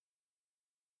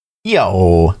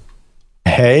Yo.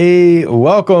 Hey,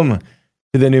 welcome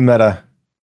to the new meta,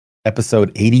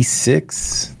 episode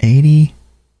 86.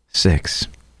 86.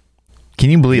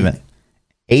 Can you believe it?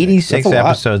 86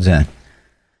 episodes in.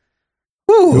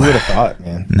 Woo. Who would have thought,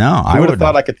 man? No, I would have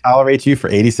thought I could tolerate you for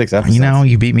 86 episodes. You know,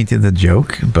 you beat me to the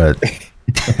joke, but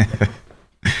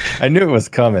I knew it was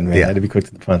coming, man. I had to be quick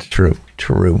to the punch. True.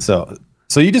 So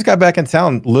you just got back in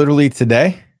town literally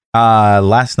today?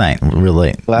 Last night, real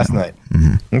late. Last night.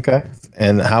 Mm-hmm. Okay.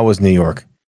 And how was New York?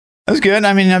 It was good.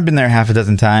 I mean, I've been there half a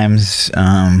dozen times.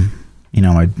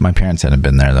 My parents hadn't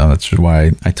been there though. That's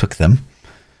why I took them.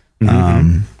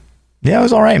 Mm-hmm. Yeah, it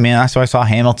was all right, man. So I saw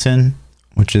Hamilton,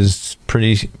 which is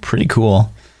pretty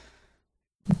cool.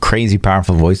 Crazy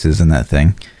powerful voices in that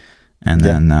thing. And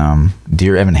then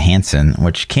Dear Evan Hansen,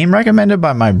 which came recommended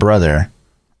by my brother.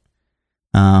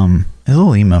 A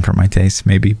little emo for my taste,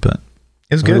 maybe, but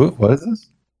it was good. What is this?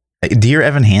 Dear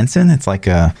Evan Hansen. It's like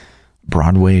a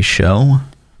Broadway show.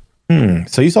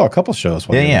 So you saw a couple shows.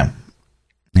 Yeah.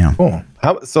 Cool.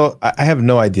 So I have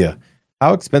no idea.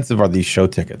 How expensive are these show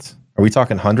tickets? Are we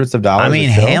talking hundreds of dollars? I mean,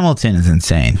 Hamilton is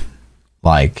insane.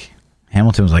 Like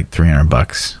Hamilton was like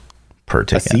 $300 per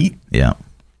ticket. A seat? Yeah.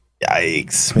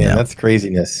 Yikes, man. That's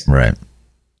craziness. Right.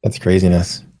 That's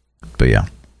craziness. But yeah,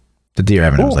 the Dear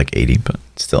Evan was like 80, but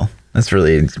still, that's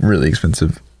really, really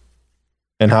expensive.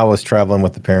 And how was traveling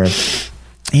with the parents?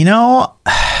 You know,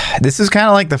 this is kind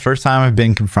of like the first time I've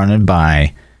been confronted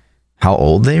by how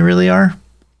old they really are.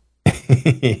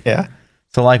 Yeah.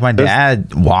 So like my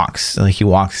dad walks,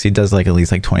 he does like at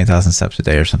least like 20,000 steps a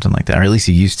day or something like that. Or at least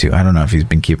he used to. I don't know if he's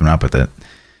been keeping up with it.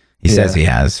 He says he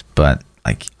has, but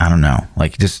like, I don't know,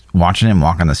 like just watching him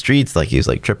walk on the streets, like he's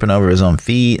like tripping over his own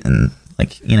feet and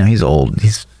like, you know, he's old.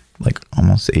 He's like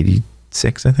almost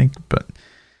 86, I think, but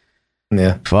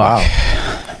yeah. Fuck. Wow.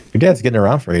 Your dad's getting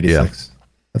around for 86. Yeah.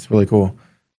 That's really cool.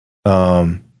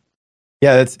 Yeah,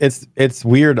 it's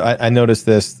weird. I noticed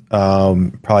this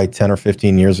probably 10 or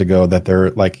 15 years ago that they're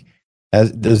like,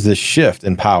 there's this shift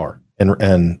in power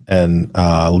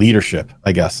and leadership,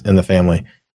 I guess, in the family.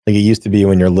 Like it used to be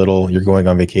when you're little, you're going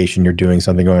on vacation, you're doing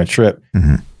something, going on a trip.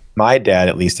 Mm-hmm. My dad,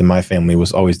 at least in my family,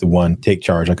 was always the one take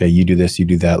charge. Okay, you do this, you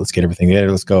do that. Let's get everything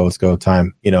together. Let's go.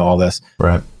 Time, all this.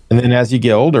 Right. And then as you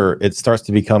get older, it starts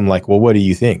to become like, well, what do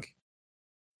you think?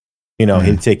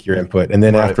 He'd take your input. And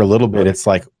then after a little bit, it's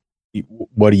like,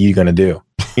 what are you going to do?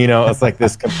 It's like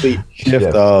this complete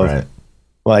shift of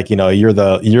like,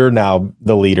 you're now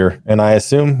the leader. And I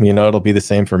assume, it'll be the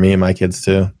same for me and my kids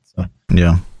too. So.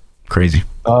 Yeah. Crazy.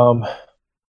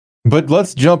 But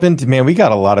let's jump into, man, we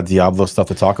got a lot of Diablo stuff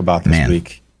to talk about this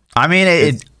week. I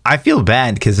mean, I feel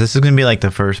bad because this is going to be like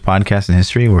the first podcast in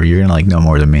history where you're going to like know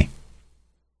more than me.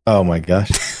 Oh my gosh.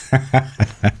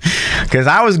 Because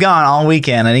I was gone all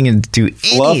weekend. I didn't get to do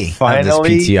any of this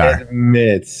PTR.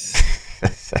 Admits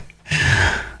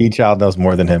ThaPchild knows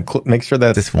more than him. Make sure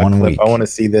that's this one week. I want to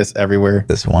see this everywhere.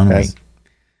 This one week.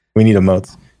 We need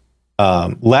emotes.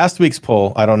 Last week's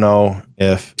poll, I don't know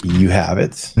if you have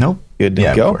it. Nope. Good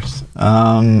to go. Of course.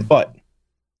 But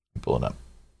pull it up.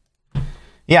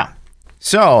 Yeah.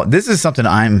 So this is something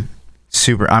I'm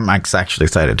actually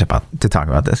excited to talk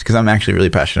about this because I'm actually really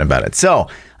passionate about it. So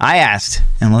I asked,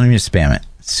 and let me just spam it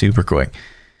super quick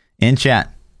in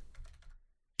chat.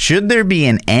 Should there be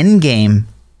an end game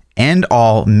and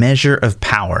all measure of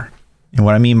power? And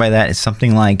what I mean by that is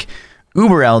something like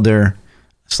Uber Elder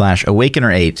 /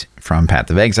 Awakener 8 from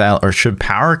Path of Exile, or should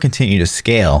power continue to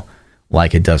scale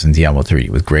like it does in Diablo 3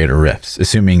 with greater rifts,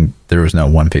 assuming there was no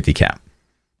 150 cap?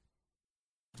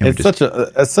 It's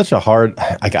such a hard,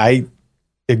 like I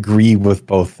agree with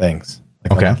both things.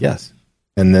 Like, okay. I'm like, yes.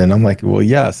 And then I'm like, well,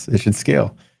 yes, it should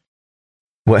scale.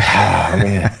 What? Oh,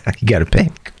 man. You got to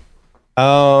pick.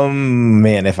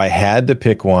 Man, if I had to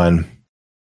pick one,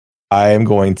 I am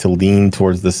going to lean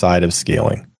towards the side of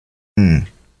scaling.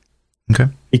 Okay.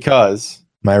 Because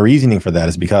my reasoning for that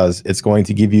is because it's going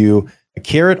to give you a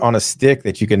carrot on a stick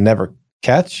that you can never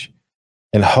catch.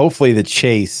 And hopefully the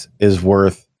chase is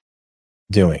worth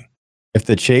doing. If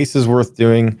the chase is worth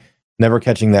doing, never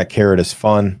catching that carrot is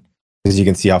fun because you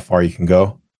can see how far you can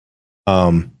go.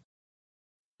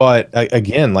 But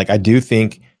again, like I do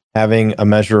think having a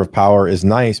measure of power is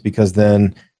nice because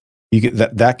then you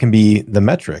get that can be the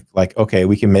metric. Like, okay,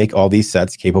 we can make all these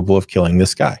sets capable of killing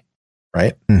this guy,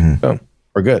 right? Mm-hmm. Boom,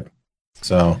 we're good.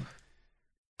 So,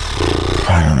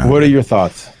 I don't know. What are your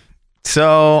thoughts?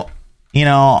 So,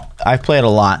 I've played a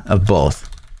lot of both,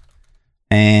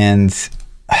 and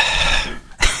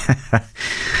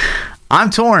I'm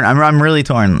torn. I'm really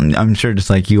torn. I'm sure just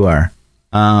like you are.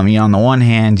 On the one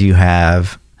hand, you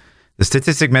have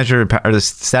the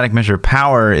static measure of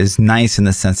power is nice in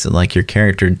the sense that like your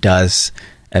character does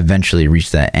eventually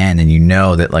reach that end, and you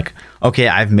know that like, okay,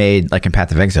 I've made, like in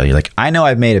Path of Exile, you're like, I know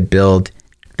I've made a build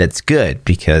that's good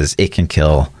because it can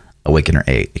kill Awakener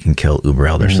 8, it can kill Uber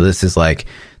Elder. So this is like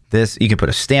this, you can put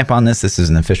a stamp on this. This is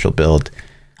an official build.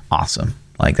 Awesome.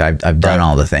 Like I've done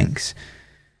all the things.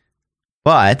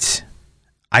 But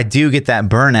I do get that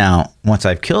burnout once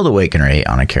I've killed Awakener 8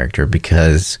 on a character,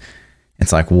 because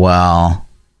it's like, well,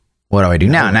 what do I do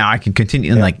now? Now I can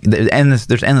continue, and like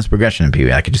there's endless progression in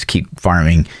PvE. I could just keep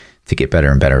farming to get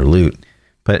better and better loot,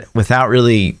 but without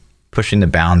really pushing the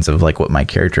bounds of like what my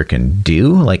character can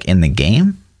do, like in the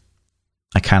game,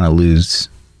 I kind of lose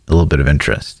a little bit of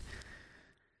interest.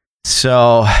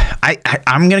 So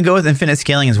I'm gonna go with infinite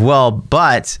scaling as well,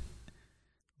 but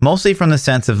mostly from the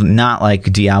sense of not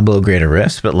like Diablo Greater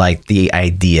Rifts, but like the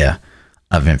idea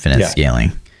of infinite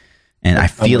scaling. And I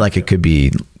feel like it could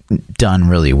be done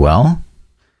really well.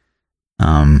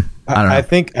 I don't know. I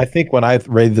think when I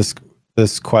read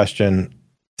this question,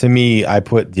 to me, I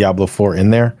put Diablo 4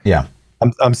 in there. Yeah.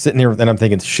 I'm sitting here and I'm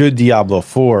thinking, should Diablo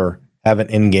 4 have an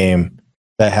end game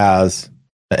that has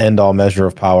an end all measure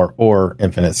of power or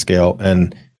infinite scale?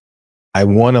 And I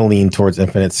want to lean towards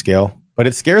infinite scale, but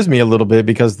it scares me a little bit,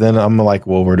 because then I'm like,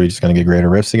 well, we're just going to get Greater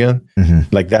Rifts again.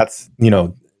 Like that's,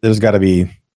 there's got to be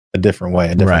a different way,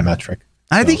 a different metric.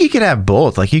 I think you could have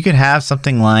both. Like you could have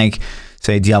something like,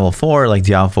 say, Diablo 4. Like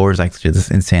Diablo 4 is like this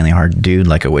insanely hard dude,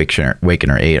 like Awakener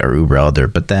 8 or Uber Elder.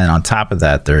 But then on top of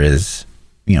that, there is,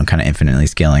 kind of infinitely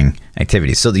scaling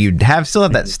activities. So that you'd still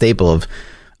have that staple of,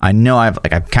 I know I've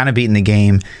kind of beaten the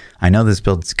game. I know this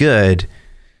build's good.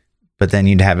 But then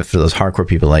you'd have it for those hardcore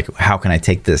people, like, how can I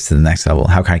take this to the next level?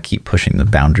 How can I keep pushing the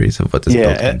boundaries of what this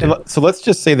build can do? So let's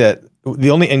just say that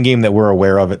the only end game that we're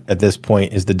aware of at this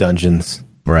point is the dungeons,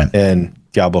 in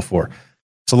Diablo 4.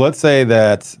 So let's say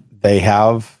that they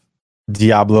have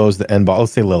Diablo's the end boss.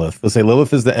 Let's say Lilith. Let's say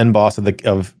Lilith is the end boss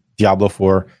of Diablo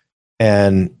 4,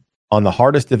 and on the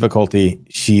hardest difficulty,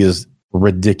 she is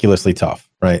ridiculously tough,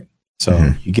 right?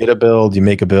 So you get a build, you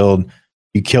make a build,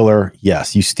 you kill her,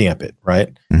 yes, you stamp it, right?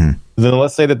 Then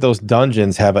let's say that those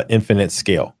dungeons have an infinite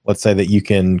scale. Let's say that you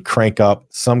can crank up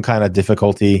some kind of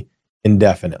difficulty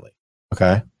indefinitely.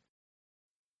 Okay.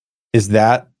 Is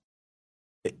that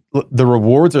the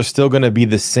rewards are still going to be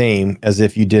the same as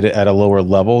if you did it at a lower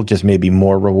level, just maybe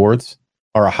more rewards,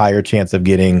 or a higher chance of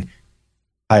getting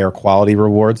higher quality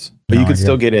rewards, but you can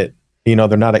still get it. They're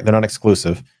not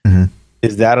exclusive.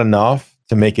 Is that enough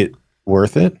to make it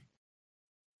worth it?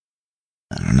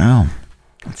 I don't know.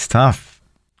 It's tough.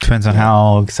 Depends on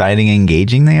how exciting and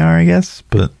engaging they are, I guess.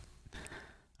 But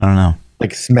I don't know.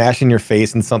 Like smashing your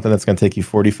face in something that's going to take you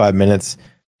 45 minutes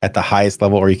at the highest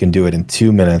level, or you can do it in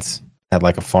 2 minutes at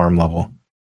like a farm level.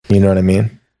 You know what I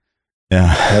mean?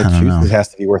 Yeah. It has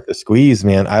to be worth the squeeze,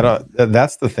 man.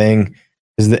 That's the thing,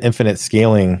 is the infinite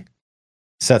scaling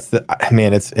sets the,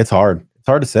 man, it's hard. It's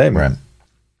hard to say, man.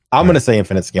 I'm going to say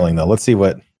infinite scaling though. Let's see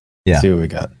what we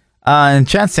got. And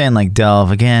chat's saying like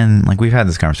Delve again, like we've had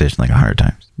this conversation like 100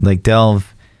 times. Like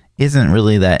Delve isn't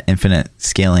really that infinite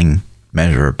scaling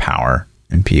measure of power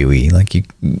in PoE. Like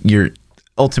you're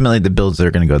ultimately, the builds that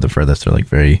are going to go the furthest are like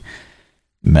very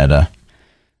meta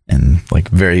and like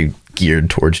very geared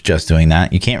towards just doing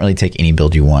that. You can't really take any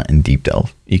build you want in Deep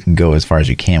Delve. You can go as far as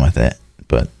you can with it,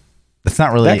 but that's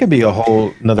not really. That could be a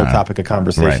whole another topic of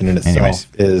conversation in itself. Anyways.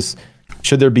 Is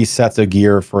should there be sets of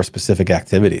gear for specific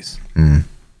activities?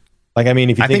 Like, I mean,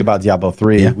 if you think about Diablo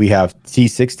 3, we have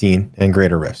T16 and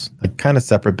Greater Rifts, like kind of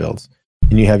separate builds,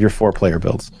 and you have your 4-player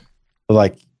builds. But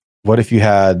like, what if you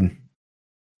had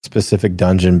specific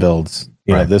dungeon builds?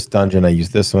 You know, this dungeon, I use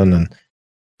this one, and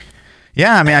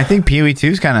yeah, I mean, I think PoE 2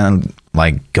 is kind of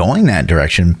like going that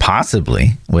direction,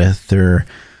 possibly with their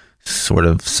sort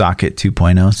of socket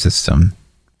 2.0 system,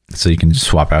 so you can just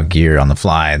swap out gear on the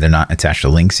fly. They're not attached to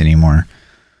links anymore.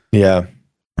 Yeah.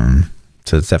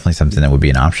 So it's definitely something that would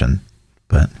be an option,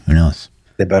 but who knows?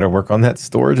 They better work on that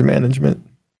storage management.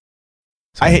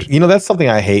 I hate, that's something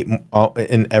I hate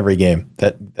in every game.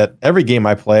 That every game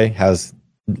I play has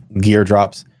gear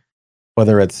drops,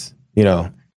 whether it's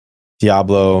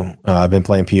Diablo. I've been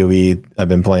playing PoE. I've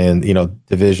been playing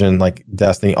Division, like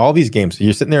Destiny. All these games. So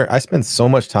you're sitting there. I spend so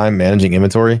much time managing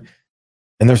inventory,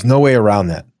 and there's no way around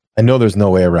that. I know there's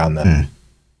no way around that.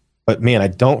 But man, I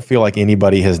don't feel like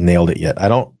anybody has nailed it yet. I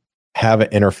don't have an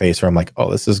interface where I'm like, oh,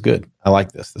 this is good. I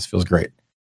like this. This feels great.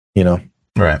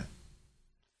 Right.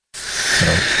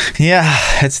 So. Yeah,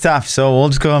 it's tough. So we'll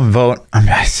just go and vote.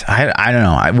 I don't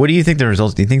know. What do you think the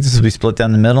results? Do you think this will be split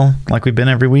down the middle like we've been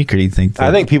every week, or do you think?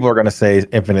 I think people are going to say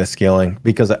infinite scaling,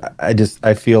 because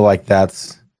I feel like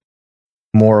that's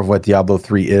more of what Diablo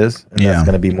 3 is, and that's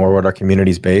going to be more what our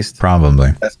community's based.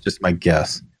 Probably. That's just my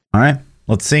guess. All right,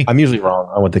 let's see. I'm usually wrong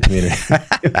on what the community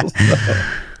feels,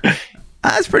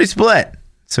 That's pretty split.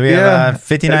 So we have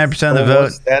 59% of the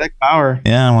vote. Static power.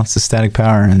 Yeah, wants the static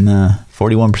power, and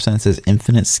 41% says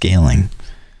infinite scaling.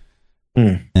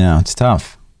 Yeah, it's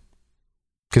tough.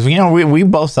 Because we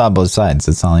both saw both sides.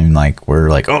 It's not even like we're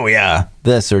like, oh yeah,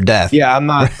 this or death. Yeah, I'm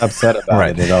not upset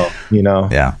about it at all.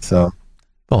 Yeah. So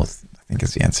both, I think,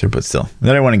 is the answer. But still, I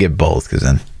don't want to get both because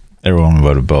then everyone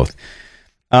voted both.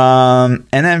 And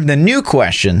then the new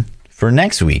question for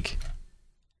next week: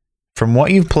 from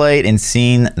what you've played and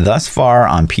seen thus far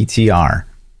on PTR,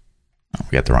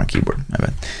 we got the wrong keyboard. I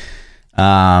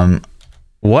bet.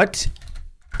 What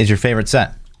is your favorite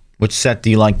set? Which set do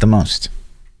you like the most?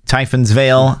 Typhon's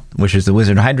Veil, which is the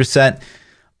Wizard Hydra set.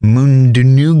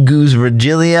 Mundunugu's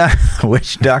Regalia,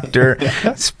 Witch Doctor,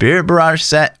 Spirit Barrage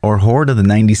set, or Horde of the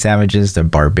 90 Savages, the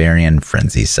Barbarian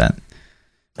Frenzy set.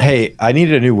 Hey, I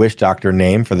needed a new Witch Doctor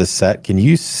name for this set. Can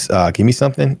you give me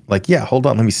something? Like, yeah, hold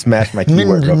on. Let me smash my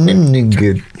keyboard real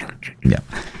quick. Yeah,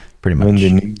 pretty much.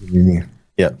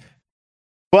 Yeah.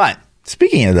 But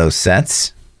speaking of those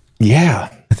sets, yeah,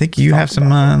 I think you have some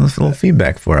little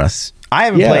feedback for us. I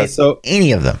haven't played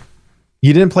any of them.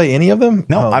 You didn't play any of them?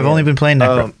 No, I've only been playing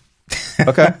Necro.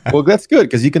 Okay, well that's good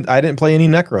because I didn't play any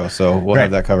Necro, so we'll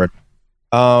have that covered.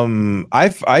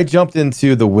 I jumped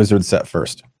into the Wizard set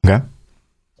first. Okay,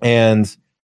 and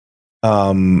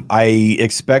I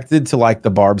expected to like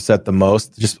the Barb set the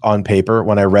most, just on paper.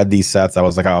 When I read these sets, I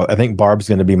was like, oh, I think Barb's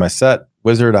going to be my set.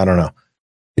 Wizard, I don't know.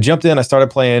 I jumped in. I started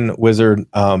playing Wizard.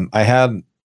 I had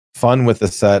fun with the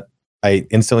set. I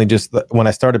instantly when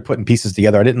I started putting pieces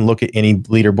together, I didn't look at any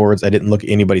leaderboards. I didn't look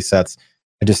at anybody's sets.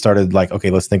 I just started like,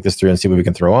 okay, let's think this through and see what we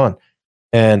can throw on.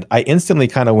 And I instantly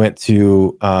kind of went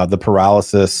to the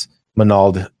Paralysis,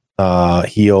 Manald,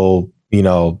 Heal,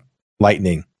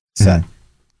 Lightning set.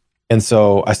 And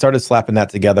so I started slapping that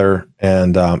together,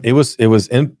 and it was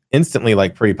instantly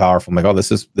like pretty powerful. I'm like, oh,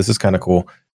 this is kind of cool.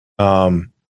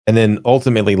 And then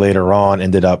ultimately later on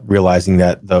ended up realizing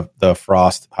that the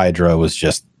Frost Hydra was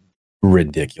just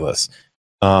ridiculous.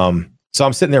 So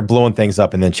I'm sitting there blowing things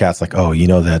up, and then chat's like, oh,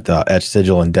 that Etch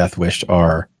Sigil and Death Wish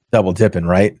are double dipping,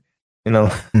 right?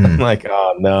 I'm like,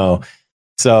 oh no.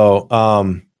 So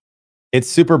it's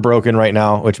super broken right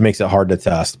now, which makes it hard to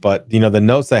test. But the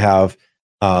notes I have,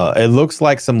 it looks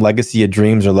like some Legacy of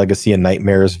Dreams or Legacy of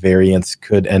Nightmares variants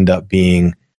could end up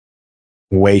being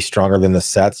way stronger than the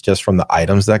sets just from the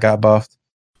items that got buffed.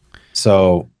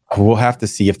 So we'll have to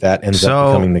see if that ends up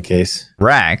becoming the case.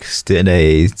 Rax did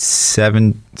a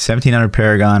 1700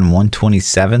 Paragon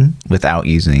 127 without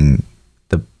using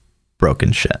the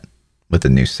broken shit with the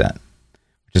new set,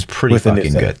 which is pretty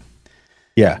fucking good.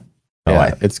 Yeah.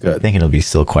 It's good. I think it'll be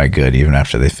still quite good even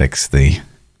after they fix the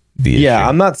issue.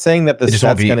 I'm not saying that the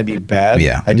set's going to be bad.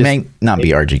 Yeah, it may not be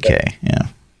RGK. Yeah.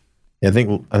 I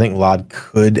think LOD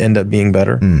could end up being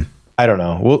better. I don't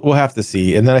know. We'll have to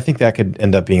see. And then I think that could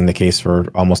end up being the case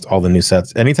for almost all the new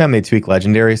sets. Anytime they tweak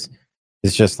legendaries,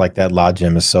 it's just like that LOD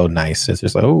gem is so nice. It's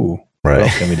just like, oh, right. What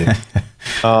else can we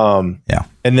do? Yeah.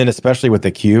 And then especially with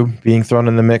the cube being thrown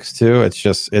in the mix too, it's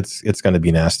just it's going to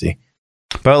be nasty.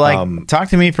 But talk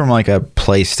to me from like a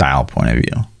play style point of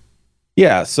view.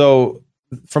 Yeah. So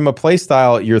from a play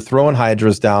style, you're throwing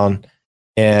Hydras down,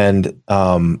 and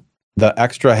the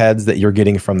extra heads that you're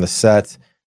getting from the set,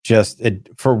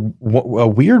 for a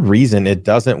weird reason, it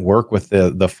doesn't work with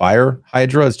the Fire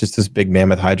Hydra. It's just this big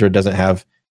mammoth Hydra. It doesn't have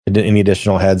any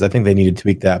additional heads. I think they need to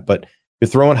tweak that. But you're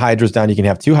throwing Hydras down. You can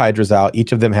have 2 Hydras out.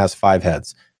 Each of them has 5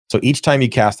 heads. So each time you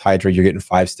cast Hydra, you're getting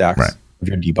 5 stacks of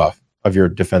your debuff, of your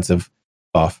defensive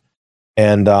buff.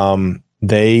 And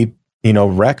they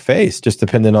wreck face just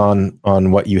depending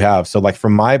on what you have. So like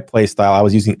from my play style, I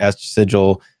was using Etch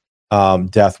Sigil,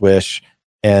 Death Wish,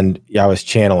 and I was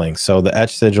channeling. So the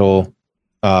Etch Sigil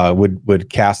would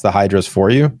cast the Hydras for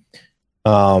you.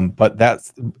 But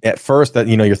that's at first that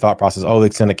your thought process, oh,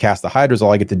 it's going to cast the Hydras.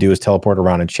 All I get to do is teleport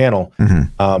around and channel.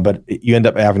 But you end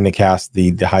up having to cast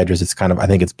the Hydras. It's kind of, I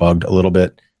think it's bugged a little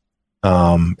bit.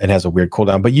 It has a weird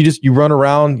cooldown, but you run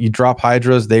around, you drop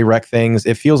Hydras, they wreck things.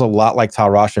 It feels a lot like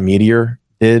Talrasha Meteor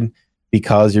did,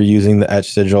 because you're using the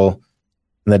Etch Sigil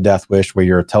and the Death Wish, where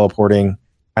you're teleporting,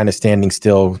 kind of standing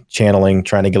still, channeling,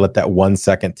 trying to let that 1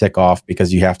 second tick off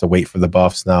because you have to wait for the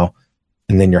buffs now.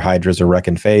 And then your Hydras are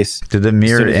wrecking face. Did the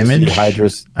mirrored image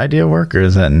Hydras idea work, or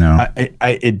is that no?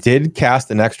 It did cast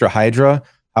an extra Hydra.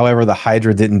 However, the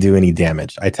Hydra didn't do any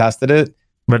damage. I tested it.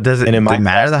 But does it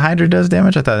matter the Hydra does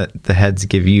damage? I thought the heads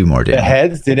give you more damage. The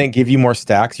heads didn't give you more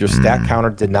stacks. Your stack counter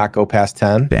did not go past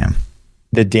 10. Damn.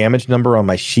 the damage number on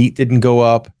my sheet didn't go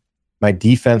up, my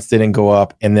defense didn't go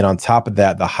up, and then on top of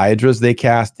that, the hydras they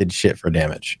cast did shit for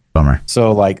damage. Bummer.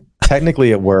 So like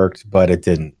technically it worked, but it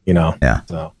didn't, you know. Yeah.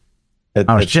 So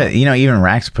shit. You know, even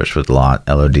Rax push with LOD.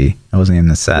 I wasn't in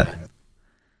the set.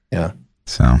 Yeah.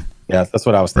 So yeah, that's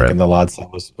what I was thinking. The LOD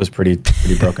set was pretty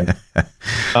broken.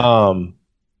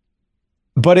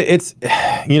 But it's,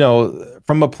 you know,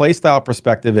 from a playstyle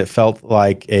perspective, it felt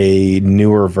like a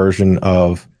newer version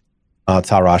of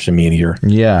Talrasha Meteor.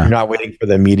 Yeah. You're not waiting for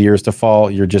the meteors to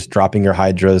fall. You're just dropping your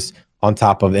hydras on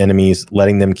top of enemies,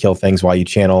 letting them kill things while you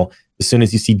channel. As soon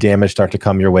as you see damage start to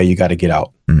come your way, you got to get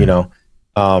out. You know,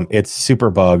 it's super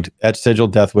bugged. Etch Sigil,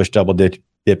 Death Wish, double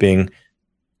dipping.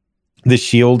 The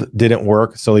shield didn't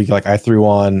work. So like I threw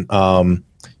on, I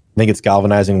think it's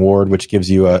Galvanizing Ward, which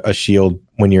gives you a shield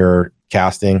when you're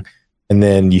casting. And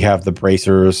then you have the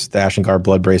bracers, the Ashen Guard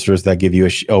Blood bracers that give you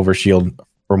a over shield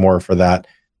for more for that.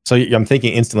 So I'm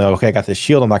thinking instantly, okay, I got this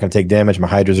shield. I'm not going to take damage. My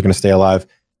hydras are going to stay alive.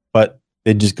 But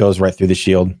it just goes right through the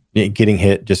shield. Getting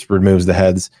hit just removes the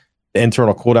heads. The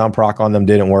internal cooldown proc on them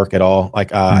didn't work at all.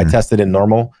 Like I tested in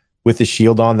normal with the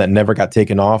shield on that never got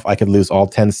taken off. I could lose all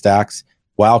 10 stacks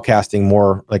while casting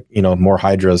more, like, you know, more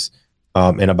hydras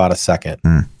in about a second.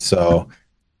 So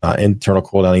internal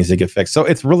cooldown needs to get fixed. So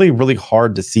it's really, really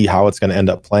hard to see how it's going to end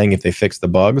up playing if they fix the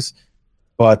bugs.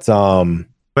 But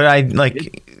I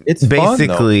like it's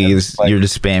basically fun, though, you're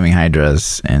just spamming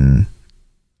hydras and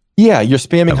yeah, you're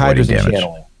spamming hydras damage. and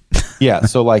channeling. Yeah,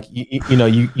 so like you know,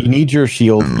 you need your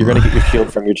shield. You're going to get your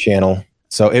shield from your channel.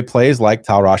 So it plays like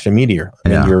Talrasha Meteor. I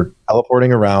mean, you're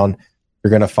teleporting around. You're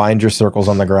going to find your circles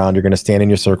on the ground. You're going to stand in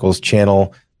your circles,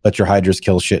 channel, let your hydras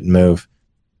kill shit and move.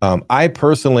 I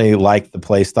personally like the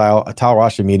play style.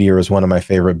 Talrasha Meteor is one of my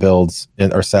favorite builds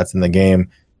or sets in the game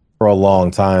for a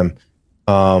long time.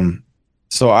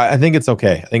 So I think it's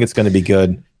okay. I think it's going to be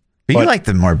good. But you like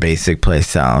the more basic play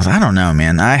styles. I don't know,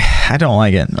 man. I don't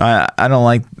like it. I don't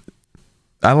like.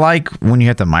 I like when you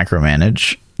have to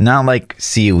micromanage. Not like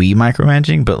COE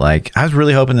micromanaging, but like I was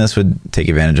really hoping this would take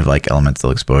advantage of like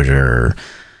elemental exposure or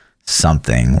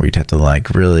something where you'd have to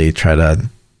like really try to.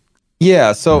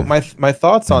 Yeah. So my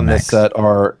thoughts on this set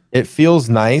are: it feels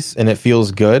nice and it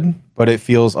feels good, but it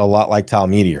feels a lot like Tal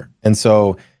Meteor. And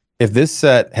so if this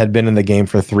set had been in the game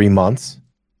for 3 months,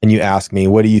 and you ask me,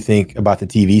 what do you think about the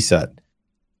TV set?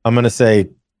 I'm gonna say,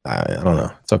 I don't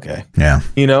know. It's okay. Yeah.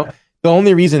 You know, the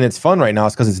only reason it's fun right now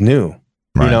is because it's new.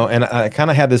 Right. You know, and I kind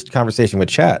of had this conversation with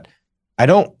chat. I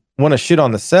don't want to shit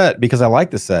on the set because I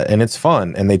like the set and it's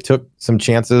fun. And they took some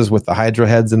chances with the Hydra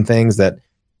heads and things that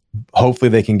hopefully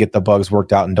they can get the bugs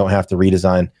worked out and don't have to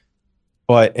redesign.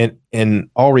 But in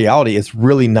all reality, it's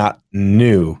really not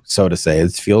new, so to say.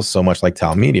 It feels so much like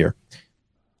Tal Meteor.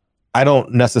 I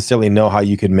don't necessarily know how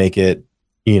you could make it,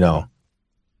 you know,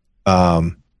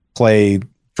 play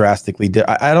drastically.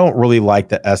 I don't really like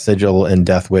that S Sigil and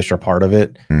Death Wish are part of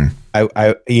it.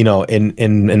 I you know, in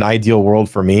an ideal world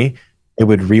for me, it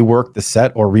would rework the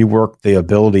set or rework the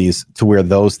abilities to where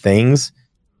those things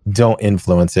don't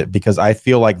influence it, because I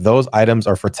feel like those items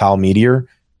are for Tal Meteor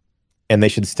and they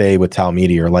should stay with Tal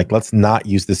Meteor. Like, let's not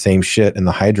use the same shit in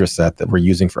the Hydra set that we're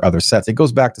using for other sets. It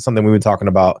goes back to something we've been talking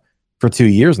about for 2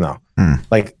 years now.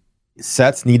 Like,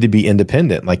 sets need to be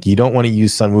independent. Like, you don't want to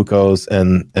use Sun Wuko's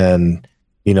and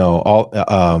you know, all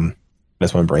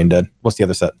this one brain dead. What's the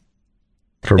other set?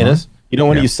 Innas? You don't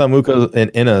want to use Sun Wuko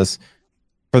and Innas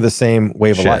for the same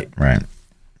wave of light. Right.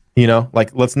 You know,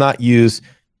 like, let's not use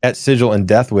Etch Sigil and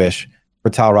Death Wish for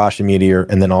Talrasha Meteor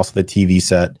and then also the TV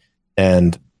set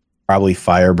and probably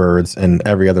Firebirds and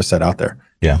every other set out there.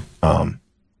 Yeah.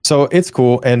 So it's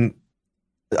cool. And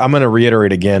I'm going to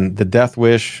reiterate again, the Death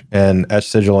Wish and Etch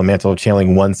Sigil and Mantle of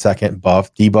Channeling 1 second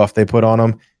debuff they put on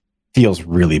them feels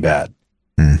really bad.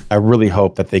 I really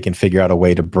hope that they can figure out a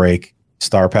way to break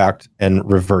Star Pact and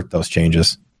revert those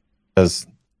changes, because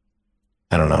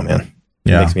I don't know, man.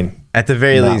 It makes me at the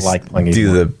very least like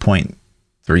do the 0.35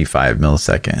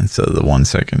 millisecond instead of the 1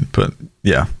 second. But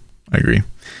yeah, I agree.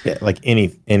 Yeah, like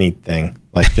anything.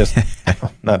 Like, just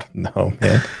no,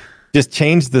 man. Just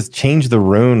change the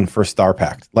rune for Star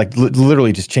Pact. Like,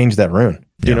 literally just change that rune.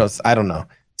 You know, I don't know,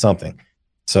 something.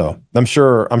 So I'm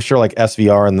sure like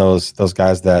SVR and those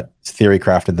guys that theory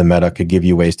crafted the meta could give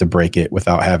you ways to break it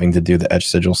without having to do the Etch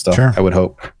Sigil stuff. Sure. I would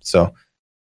hope. So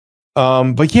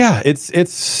but yeah, it's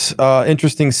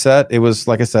interesting set. It was,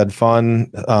 like I said,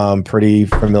 fun, pretty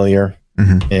familiar.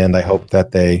 And I hope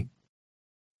that they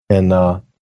can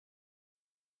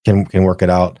work it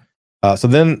out. So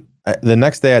then the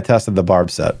next day I tested the Barb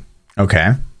set.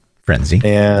 Okay. Frenzy.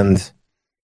 And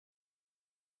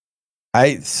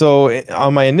so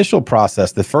on my initial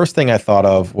process, the first thing I thought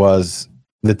of was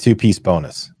the 2-piece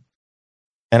bonus.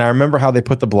 And I remember how they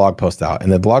put the blog post out,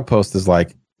 and the blog post is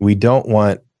like, we don't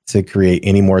want to create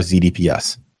any more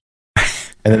ZDPS.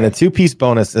 And then the 2-piece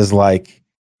bonus is like,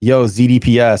 yo,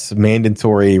 ZDPS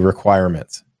mandatory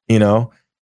requirements, you know?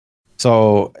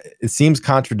 So it seems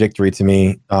contradictory to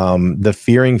me. The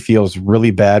fearing feels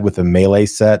really bad with a melee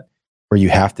set where you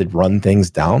have to run things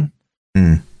down.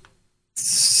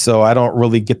 So I don't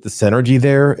really get the synergy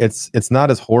there. It's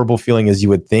not as horrible feeling as you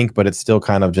would think, but it's still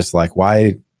kind of just like,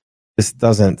 why this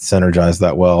doesn't synergize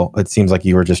that well. It seems like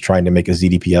you were just trying to make a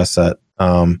ZDPS set.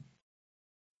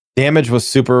 Damage was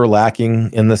super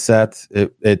lacking in the set.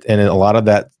 And a lot of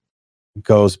that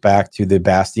goes back to the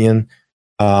Bastion.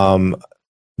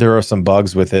 There are some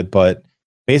bugs with it, but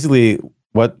basically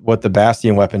what the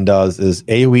Bastion weapon does is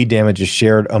AoE damage is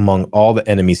shared among all the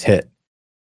enemies hit.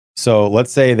 So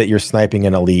let's say that you're sniping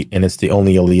an elite and it's the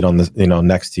only elite on the,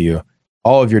 next to you.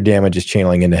 All of your damage is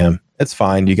channeling into him. It's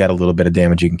fine. You got a little bit of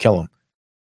damage. You can kill him.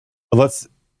 But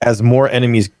as more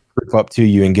enemies group up to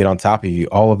you and get on top of you,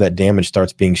 all of that damage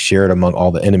starts being shared among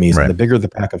all the enemies. Right. And the bigger the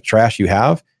pack of trash you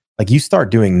have, like you start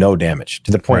doing no damage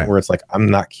to the point where it's like, I'm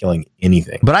not killing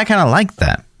anything. But I kind of like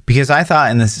that because I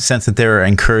thought in the sense that they were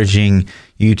encouraging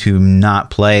you to not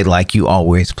play like you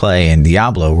always play in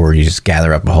Diablo, where you just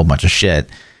gather up a whole bunch of shit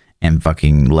and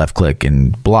fucking left click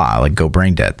and blah, like go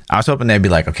brain dead. I was hoping they'd be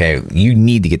like, okay, you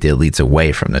need to get the elites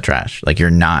away from the trash. Like you're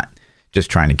not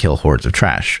just trying to kill hordes of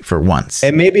trash for once.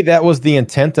 And maybe that was the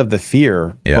intent of the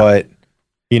fear, but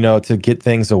to get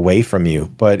things away from you.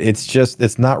 But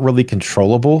it's not really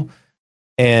controllable,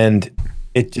 and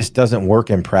it just doesn't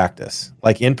work in practice.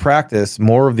 Like in practice,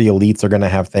 more of the elites are going to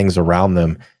have things around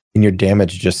them, and your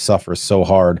damage just suffers so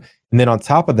hard. And then on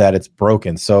top of that, it's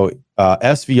broken. So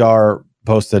SVR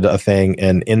posted a thing,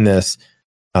 and in this,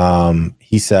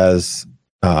 he says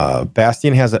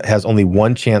Bastion has only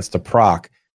one chance to proc.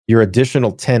 Your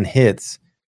additional 10 hits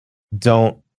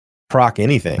don't proc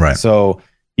anything. Right. So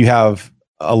you have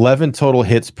 11 total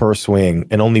hits per swing,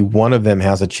 and only one of them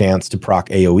has a chance to proc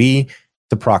AoE,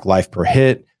 to proc life per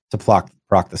hit, to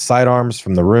proc the sidearms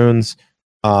from the runes.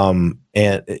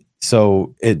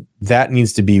 So that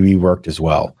needs to be reworked as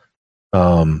well.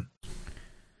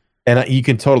 And you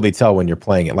can totally tell when you're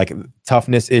playing it, like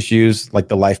toughness issues, like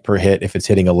the life per hit. If it's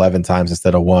hitting 11 times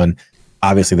instead of 1,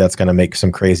 obviously that's going to make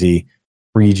some crazy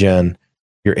regen,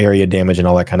 your area damage and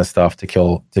all that kind of stuff to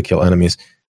kill enemies.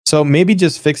 So maybe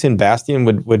just fixing Bastion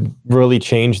would really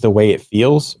change the way it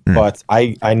feels. But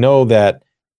I know that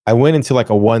I went into like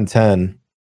a 110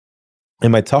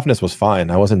 and my toughness was fine.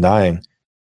 I wasn't dying,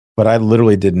 but I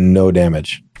literally did no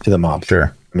damage to the mobs.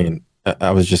 Sure. I mean,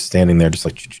 I was just standing there just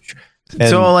like...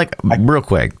 So like real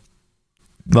quick,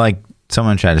 like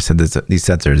someone tried to say these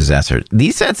sets are a disaster.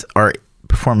 These sets are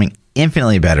performing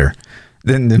infinitely better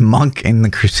than the Monk and the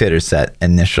Crusader set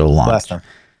initial launch. Last time.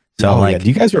 So do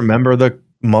you guys remember the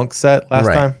Monk set last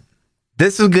time?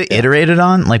 This will get iterated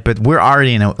on, but we're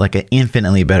already in an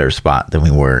infinitely better spot than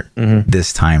we were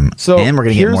this time. So and we're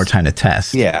gonna get more time to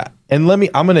test. Yeah. And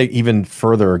I'm gonna even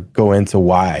further go into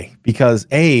why. Because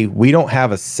we don't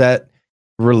have a set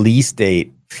release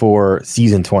date for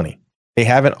season 20. They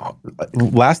haven't.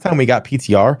 Last time we got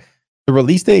PTR, the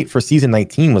release date for season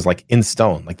 19 was like in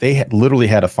stone. Like they literally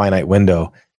had a finite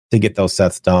window to get those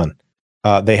sets done.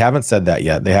 They haven't said that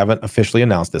yet. They haven't officially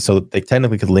announced it, so they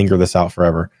technically could linger this out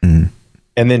forever.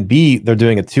 And then B, they're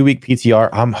doing a 2-week PTR.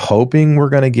 I'm hoping we're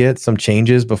going to get some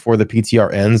changes before the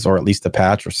PTR ends, or at least a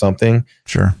patch or something.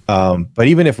 Sure. But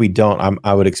even if we don't,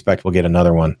 I would expect we'll get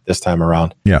another one this time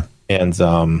around. Yeah.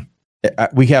 And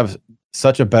we have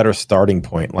such a better starting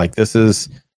point. Like this is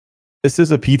a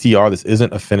PTR. This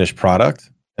isn't a finished product.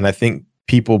 And I think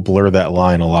people blur that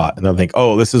line a lot, and they'll think,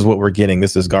 oh, this is what we're getting.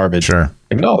 This is garbage. Sure.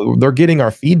 Like, no, they're getting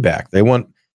our feedback.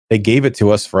 They gave it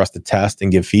to us for us to test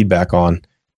and give feedback on,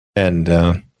 and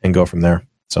go from there.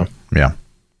 So, yeah.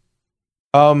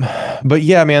 But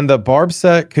yeah, man, the barb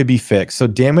set could be fixed. So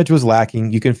damage was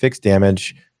lacking. You can fix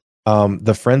damage.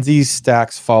 The frenzy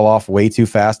stacks fall off way too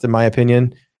fast, in my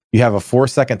opinion. You have a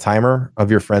 4-second timer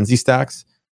of your frenzy stacks.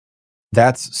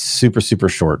 That's super, super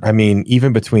short. I mean,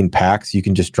 even between packs, you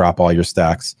can just drop all your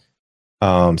stacks.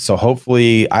 So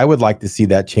hopefully, I would like to see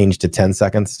that change to 10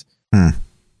 seconds.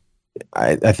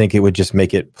 I think it would just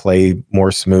make it play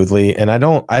more smoothly. And I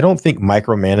don't think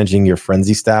micromanaging your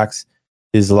frenzy stacks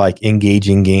is like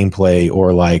engaging gameplay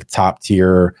or like top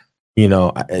tier.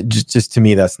 Just to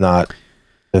me, that's not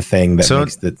the thing that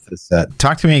makes the set.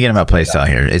 Talk to me again about playstyle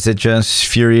here. Is it just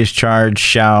Furious Charge,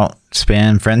 Shout,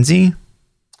 Spam, Frenzy?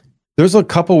 There's a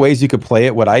couple ways you could play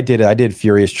it. What I did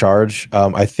Furious Charge.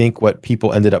 I think what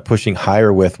people ended up pushing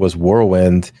higher with was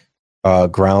Whirlwind,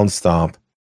 Ground Stomp,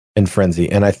 in Frenzy,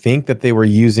 and I think that they were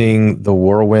using the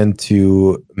Whirlwind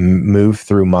to move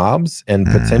through mobs and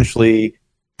potentially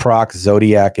proc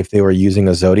Zodiac if they were using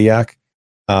a Zodiac.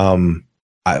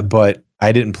 But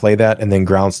I didn't play that, and then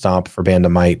Ground Stomp for Band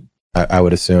of Might, I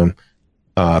would assume,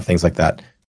 things like that.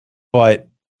 But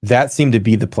that seemed to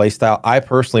be the playstyle. I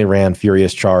personally ran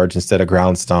Furious Charge instead of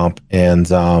Ground Stomp and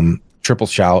Triple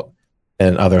Shout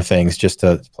and other things just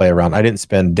to play around. I didn't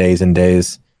spend days and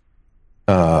days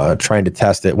trying to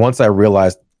test it. Once I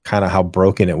realized kind of how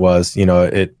broken it was,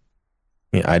 I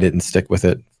didn't stick with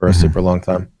it for a super long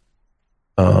time.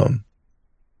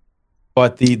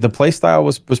 But the play style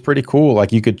was pretty cool.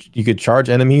 Like you could charge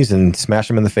enemies and smash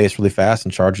them in the face really fast,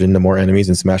 and charge into more enemies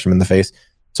and smash them in the face.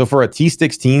 So for a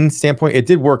T16 standpoint, it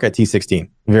did work at T16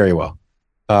 very well.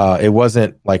 It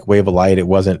wasn't like Wave of Light. It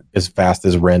wasn't as fast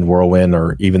as Rend, Whirlwind,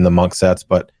 or even the Monk sets,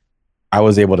 but I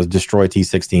was able to destroy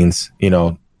T16s,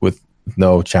 with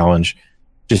no challenge.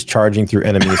 Just charging through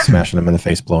enemies, smashing them in the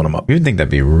face, blowing them up. You would think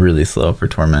that'd be really slow for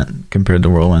Torment compared to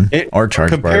Whirlwind or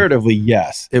Charge Bar. Comparatively,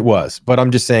 yes, it was. But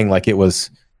I'm just saying, like,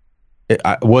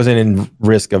 I wasn't in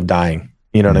risk of dying.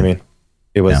 You know what I mean?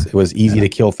 It was easy to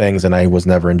kill things, and I was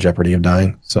never in jeopardy of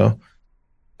dying. So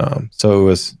it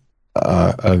was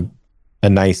a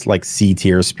nice like C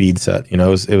tier speed set. It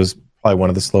was probably one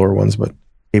of the slower ones, but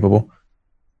capable.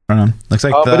 Looks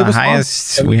like the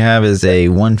highest we have is a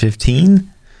 115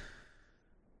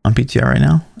 on PTR right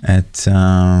now at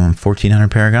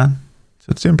 1400 Paragon. So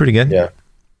it's doing pretty good.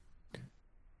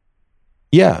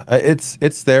 Yeah,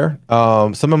 it's there.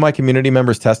 Some of my community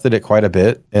members tested it quite a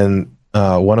bit, and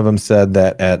one of them said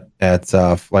that at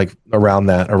like around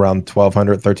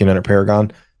 1200, 1300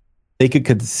 Paragon, they could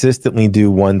consistently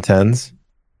do 110s,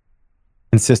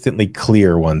 consistently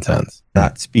clear 110s,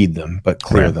 not speed them, but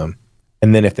clear them.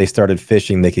 And then if they started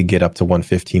fishing, they could get up to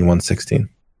 115, 116.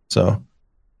 So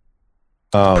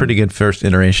pretty good first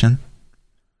iteration.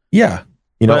 Yeah.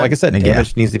 Like I said,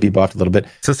 damage needs to be buffed a little bit.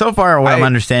 So far, what I'm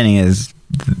understanding is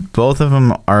both of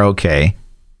them are okay,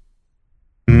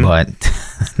 but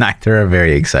neither are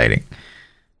very exciting.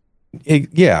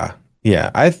 Yeah.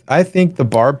 I think the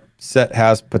Barb set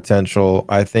has potential.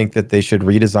 I think that they should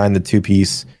redesign the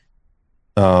two-piece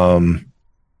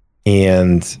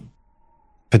and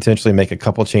potentially make a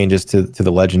couple changes to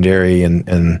the legendary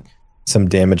and some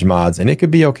damage mods, and it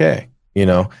could be okay,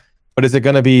 But is it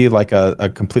going to be like a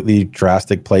completely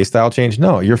drastic playstyle change?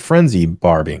 No, you're frenzy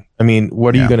barbing. I mean,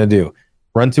 what are you going to do?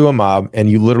 Run to a mob and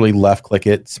you literally left click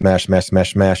it, smash, smash,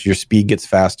 smash, smash. Your speed gets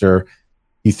faster.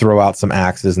 You throw out some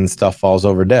axes and stuff falls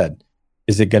over dead.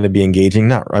 Is it going to be engaging?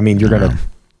 No. I mean, you're going to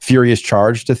Furious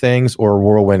Charge to things or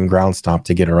Whirlwind Ground Stomp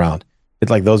to get around.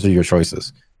 It's like those are your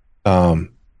choices. But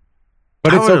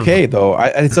it's okay though.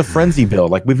 It's a frenzy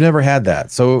build. Like we've never had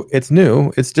that, so it's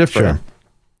new. It's different. Sure.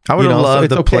 I would have loved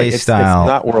the play style. It's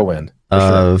not Whirlwind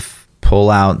of pull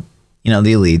out, the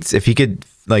elites. If you could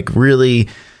like really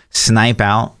snipe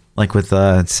out, like with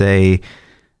say,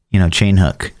 chain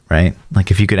hook, right?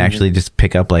 Like if you could actually just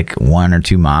pick up like one or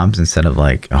two mobs instead of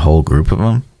like a whole group of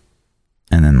them,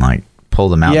 and then like pull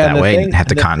them out that way and have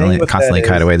to constantly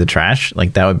kite away the trash.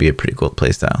 Like that would be a pretty cool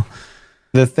play style.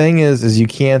 The thing is you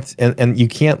can't, and you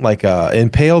can't like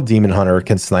Impale Demon Hunter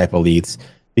can snipe elites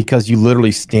because you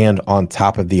literally stand on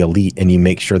top of the elite and you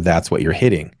make sure that's what you're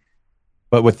hitting.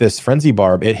 But with this Frenzy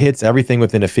Barb, it hits everything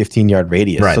within a 15-yard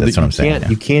radius. Right, so that's that what I'm saying.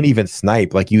 You can't even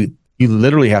snipe. Like you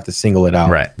literally have to single it out.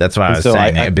 Right. That's why I was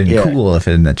saying it'd been cool if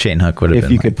the chain hook would have been.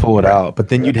 If you could pull it out. But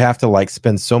then you'd have to like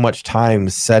spend so much time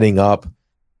setting up.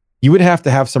 You would have to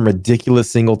have some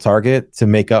ridiculous single target to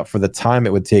make up for the time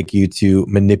it would take you to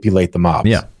manipulate the mobs.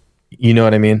 Yeah. You know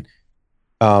what I mean?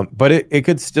 But it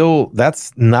could still,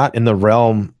 that's not in the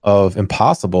realm of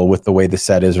impossible with the way the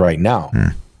set is right now.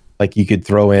 Like you could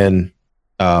throw in,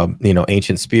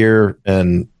 Ancient Spear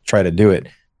and try to do it.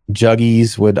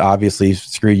 Juggies would obviously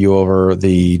screw you over.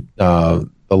 The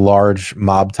large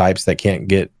mob types that can't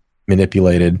get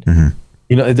manipulated.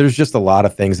 There's just a lot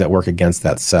of things that work against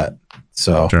that set.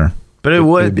 So sure. But it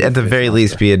would at the very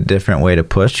least be a different way to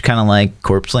push, kind of like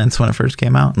Corpse Lance when it first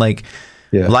came out. Like,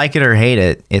 like it or hate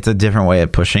it, it's a different way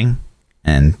of pushing,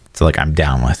 and so like I'm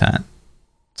down with that.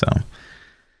 So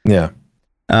yeah.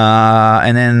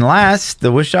 And then last,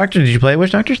 the Witch Doctor. Did you play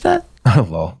Witch Doctor stat? Oh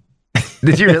well.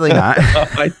 Did you really not? No,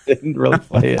 I didn't really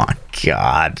play it. Oh my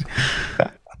god.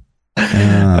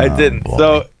 I didn't. Boy.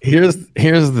 So here's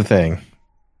the thing.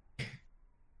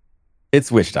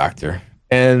 It's Witch Doctor,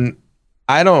 and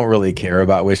I don't really care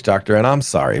about Witch Doctor, and I'm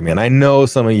sorry, man. I know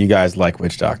some of you guys like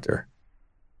Witch Doctor.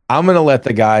 I'm going to let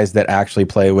the guys that actually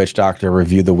play Witch Doctor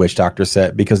review the Witch Doctor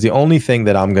set, because the only thing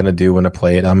that I'm going to do when I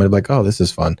play it, I'm going to be like, oh, this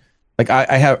is fun. Like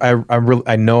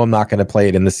I know I'm not going to play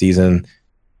it in the season.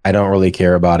 I don't really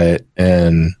care about it,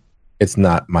 and it's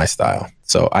not my style.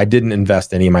 So I didn't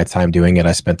invest any of my time doing it.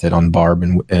 I spent it on Barb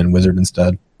and Wizard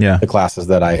instead. Yeah. The classes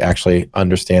that I actually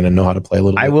understand and know how to play a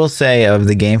little bit. I will say, of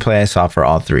the gameplay I saw for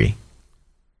all three,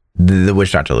 the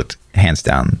Witch Doctor looked hands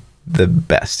down the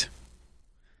best.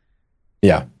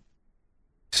 Yeah.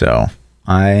 So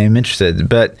I'm interested,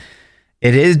 but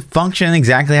it is functioning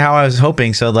exactly how I was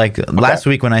hoping. So like last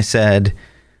week when I said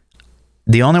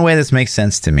the only way this makes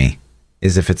sense to me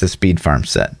is if it's a speed farm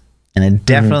set. And it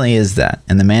definitely is that.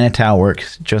 And the Mana Tau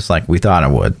works just like we thought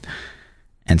it would.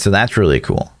 And so that's really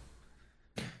cool.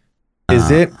 Is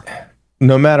it,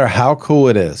 no matter how cool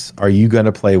it is, are you going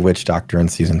to play Witch Doctor in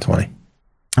season 20?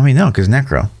 I mean, no, because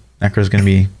Necro's going to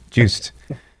be juiced.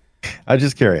 I was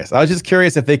just curious.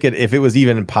 If it was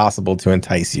even possible to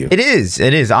entice you. It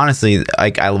is. Honestly,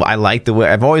 like I like the way,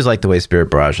 I've always liked the way Spirit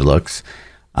Barrage looks.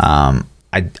 I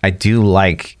do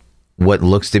like what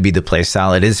looks to be the play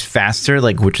style. It is faster,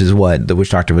 like, which is what the Witch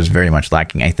Doctor was very much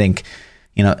lacking. I think,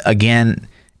 again,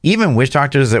 even Witch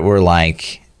Doctors that were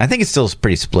like, I think it's still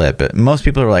pretty split, but most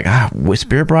people are like, with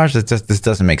Spirit Barrage, this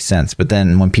doesn't make sense. But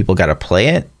then when people got to play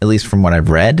it, at least from what I've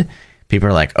read, people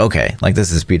are like, okay, like this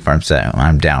is a speed farm set.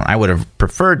 I'm down. I would have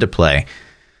preferred to play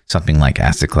something like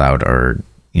Acid Cloud or,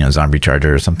 Zombie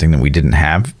Charger or something that we didn't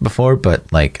have before.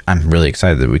 But like, I'm really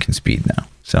excited that we can speed now.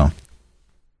 So,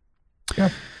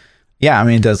 yeah, I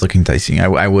mean, it does look enticing.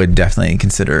 I would definitely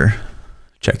consider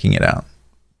checking it out.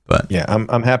 But yeah,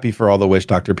 I'm happy for all the Witch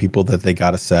Doctor people that they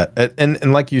got a set.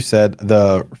 And like you said,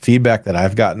 the feedback that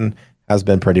I've gotten has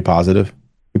been pretty positive.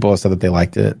 People have said that they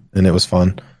liked it and it was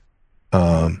fun.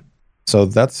 So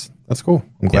that's cool.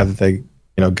 I'm glad that they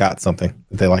got something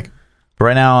that they like. But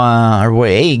right now, our boy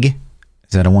Egg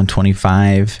is at a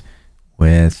 125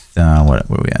 with what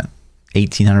are we at?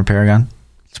 1800 Paragon.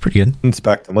 It's pretty good.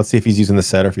 Inspect him. Let's see if he's using the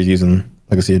set or if he's using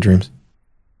Legacy of Dreams.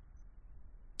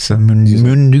 Some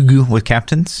Mundugu with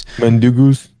captains.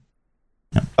 Mundugus.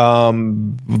 Yeah.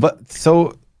 But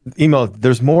so email.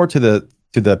 There's more to the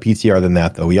PTR than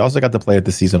that, though. We also got to play at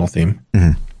the seasonal theme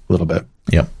a little bit.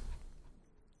 Yep.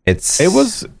 It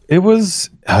was.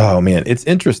 Oh man, it's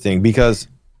interesting because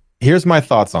here's my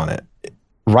thoughts on it.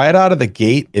 Right out of the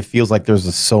gate, it feels like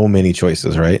there's so many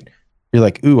choices. Right? You're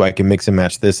like, ooh, I can mix and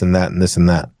match this and that and this and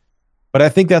that. But I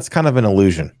think that's kind of an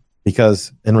illusion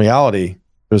because in reality,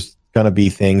 there's going to be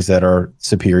things that are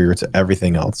superior to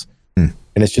everything else. And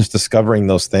it's just discovering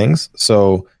those things.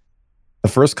 So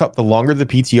the longer the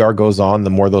PTR goes on, the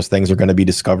more those things are going to be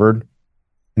discovered.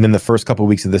 And then the first couple of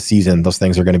weeks of the season, those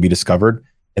things are going to be discovered.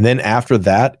 And then after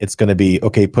that, it's going to be,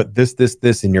 okay, put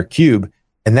this in your cube.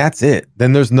 And that's it.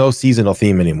 Then there's no seasonal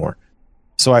theme anymore.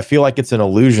 So I feel like it's an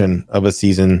illusion of a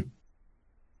seasonal,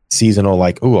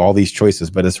 like, ooh, all these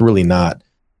choices, but it's really not.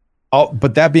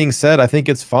 But that being said, I think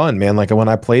it's fun, man. Like when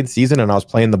I played season and I was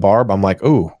playing the Barb, I'm like,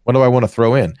 ooh, what do I want to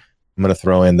throw in? I'm going to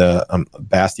throw in the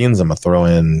Bastions. I'm going to throw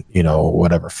in,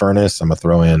 whatever, Furnace. I'm going to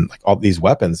throw in like all these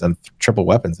weapons and triple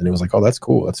weapons. And it was like, oh, that's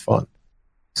cool. That's fun.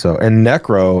 So, and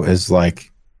Necro is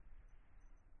like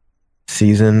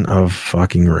season of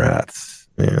fucking rats,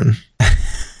 man.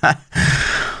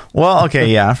 Well, okay.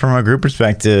 Yeah. From a group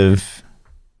perspective,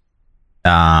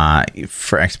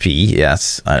 for XP,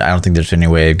 yes. I don't think there's any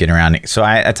way of getting around it. So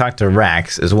I talked to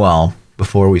Rax as well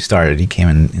before we started. He came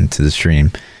into the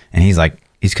stream and he's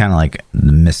kind of like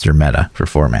the Mr. Meta for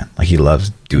 4-man. Like he loves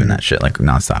doing that shit, like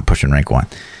nonstop pushing rank 1.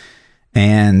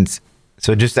 And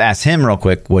so just to ask him real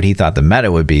quick what he thought the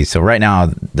meta would be. So right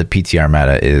now the PTR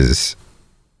meta is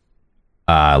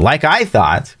like I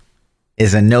thought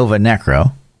is a Nova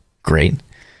Necro. Great.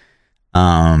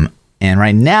 And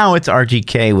right now it's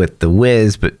RGK with the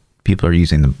Wiz, but people are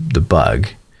using the bug.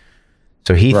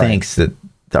 So he thinks that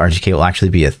the RGK will actually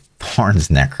be a Thorns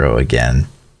Necro again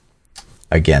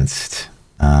against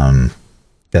the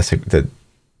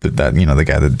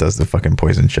guy that does the fucking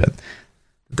poison shit.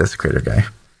 The Desecrator guy.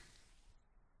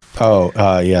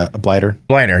 Oh, yeah, a Blighter.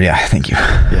 Blighter, yeah, thank you.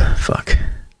 Yeah. Fuck.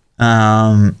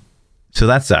 So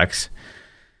that sucks.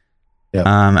 Yeah.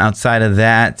 Outside of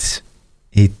that,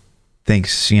 he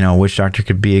thinks, Witch Doctor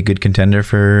could be a good contender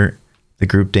for the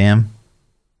group Dam.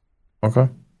 Okay.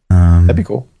 That'd be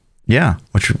cool. Yeah.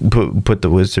 Which put the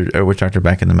Wizard or Witch Doctor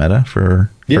back in the meta for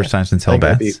first time since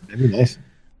Hellbats. That'd be nice.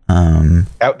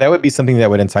 That would be something that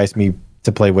would entice me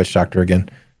to play Witch Doctor again.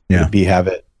 Yeah.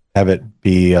 Have it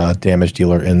be a damage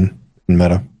dealer in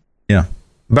meta. Yeah.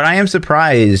 But I am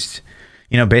surprised,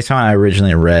 based on how I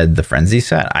originally read the Frenzy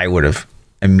set, I would have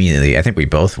immediately, I think we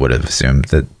both would have assumed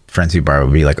that Frenzy Bar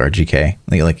would be like RGK.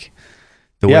 Like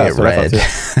the way it read.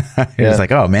 It was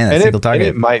like, oh man, that's single target.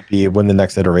 And it might be when the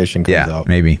next iteration comes out.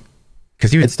 Maybe.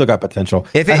 Because it's still got potential.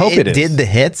 If I hope it did the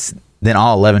hits, then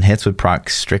all 11 hits would proc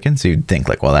stricken. So you'd think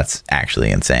like, well, that's actually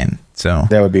insane. So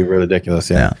that would be ridiculous.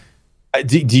 Yeah.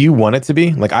 Do you want it to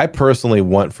be? Like, I personally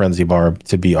want Frenzy Barb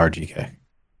to be RGK.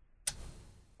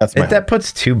 That's my that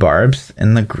puts 2 barbs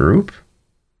in the group.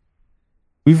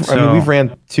 We've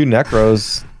ran 2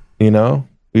 Necros,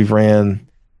 we've ran.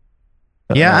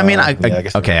 Yeah, I mean, I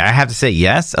have to say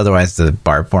yes. Otherwise, the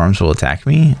barb forms will attack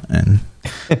me. And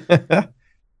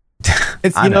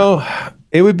it's,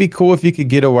 it would be cool if you could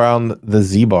get around the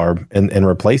Z barb and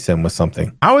replace him with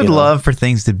something. I would love for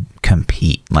things to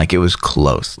compete. Like it was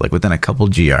close, like within a couple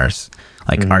GRs,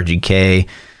 like RGK.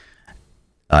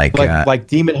 Like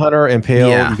Demon Hunter,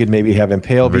 Impale, you could maybe have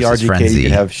Impale be RGK. Frenzy. You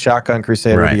could have Shotgun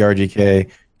Crusader be RGK.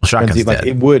 Well, Shotgun's dead.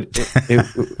 It would,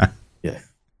 yeah,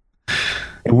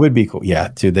 it would be cool. Yeah,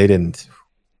 dude, they didn't.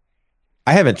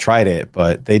 I haven't tried it,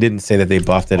 but they didn't say that they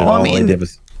buffed it at all. All they did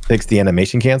was fix the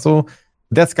animation cancel.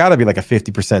 That's got to be like a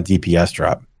 50% DPS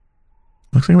drop.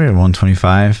 Looks like we have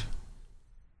 125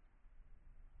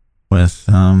 with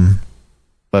I'm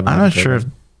not sure if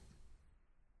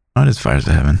it is Fires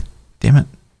of Heaven. Damn it.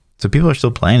 So people are still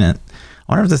playing it.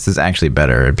 I wonder if this is actually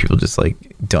better or people just like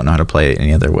don't know how to play it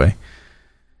any other way.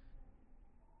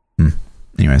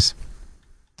 Anyways.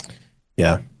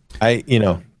 Yeah.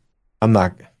 I'm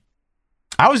not.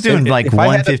 I was doing like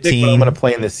 115. I'm going to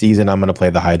play in this season. I'm going to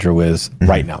play the Hydra Wiz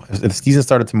right now. If the season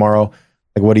started tomorrow,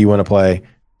 like, what do you want to play?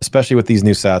 Especially with these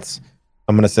new sets,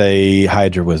 I'm going to say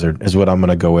Hydra Wizard is what I'm going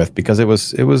to go with because it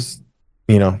was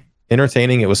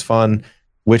entertaining. It was fun.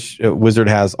 Which Wizard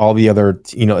has all the other,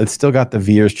 it's still got the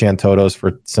Veers Chantotos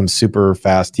for some super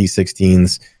fast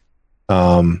T16s.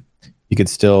 You could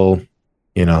still,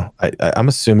 I'm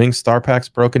assuming Star Pack's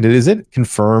broken. Is it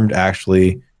confirmed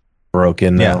actually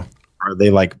broken now? Yeah. Are they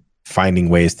like finding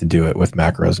ways to do it with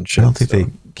macros and shit? I don't think they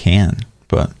can,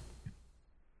 but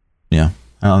yeah,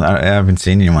 I haven't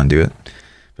seen anyone do it,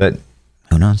 but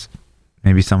who knows?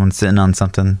 Maybe someone's sitting on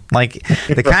something like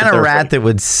the kind of rat that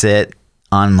would sit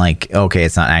on like, okay,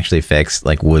 it's not actually fixed,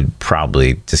 like would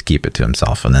probably just keep it to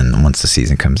himself. And then once the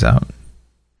season comes out,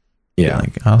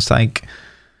 like, oh, psych,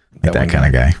 like that kind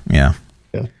of guy. Yeah.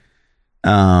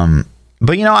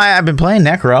 But I've been playing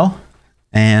Necro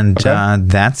and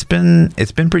it's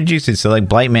been pretty juicy. So like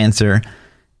Blightmancer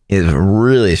is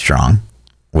really strong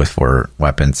with 4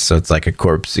 weapons. So it's like a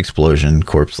corpse explosion,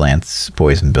 corpse lance,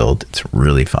 poison build. It's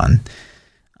really fun.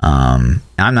 I'm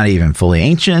not even fully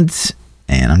ancient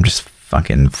and I'm just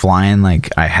fucking flying like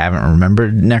I haven't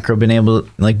remembered Necro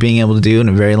being able to do in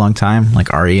a very long time.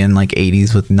 Like Ari in like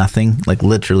 80s with nothing, like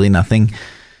literally nothing.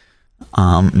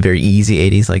 Very easy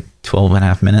 80s, like 12 and a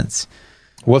half minutes.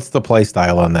 What's the play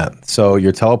style on that? So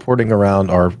you're teleporting around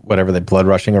or whatever, they blood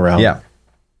rushing around. Yeah.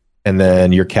 And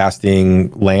then you're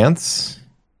casting Lance.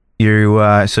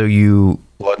 Blood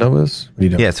Novas? What are you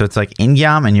doing? Yeah, so it's like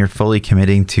Ingyam and you're fully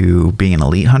committing to being an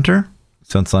elite hunter.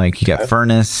 So it's like you got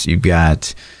Furnace, you've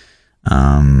got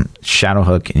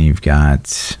Shadowhook, and you've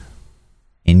got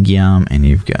Ingyam, and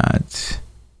you've got what's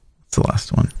the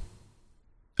last one?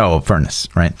 Oh, Furnace,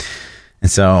 right? And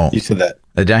so you said that.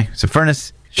 Did I? So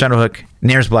Furnace, Shadowhook,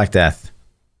 Nearest Black Death,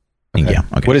 Ingyam.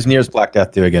 Okay. What does Nearest Black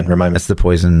Death do again? Remind me. That's the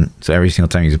poison. So every single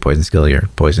time you use a poison skill, your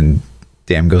poison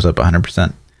dam goes up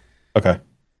 100%. Okay.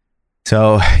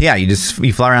 So yeah, you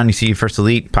fly around, you see your first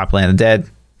elite, pop Land of Dead,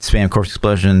 spam Corpse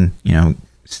Explosion,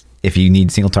 if you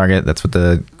need single target, that's what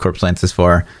the Corpse Lance is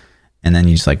for. And then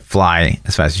you just like fly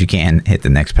as fast as you can, hit the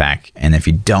next pack. And if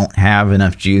you don't have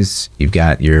enough juice, you've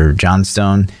got your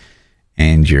Johnstone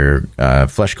and your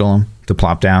Flesh Golem to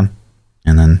plop down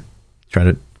and then try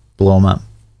to blow them up.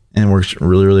 And it works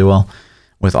really, really well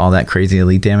with all that crazy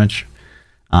elite damage.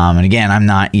 And again, I'm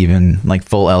not even like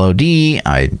full LOD.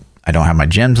 I don't have my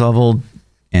gems leveled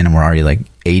and we're already like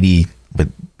 80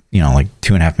 with like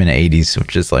 2.5 minute 80s,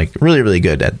 which is like really, really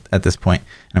good at this point.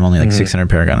 And I'm only like 600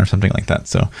 Paragon or something like that.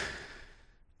 So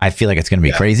I feel like it's going to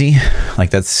be crazy. Like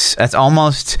that's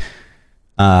almost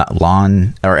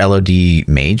Lawn or LOD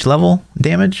mage level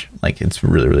damage. Like it's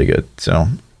really, really good. So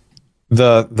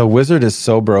the wizard is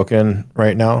so broken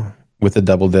right now with the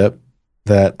double dip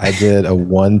that I did a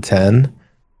 110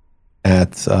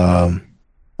 at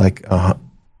like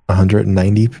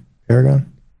 190 Paragon.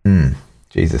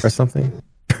 Jesus. Or something.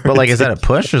 But like, is that a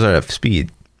push or is that a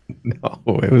speed? No,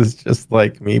 it was just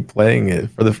like me playing it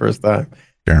for the first time.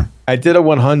 Sure. I did a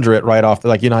 100 right off.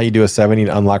 Like, how you do a 70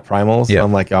 to unlock primals? Yeah.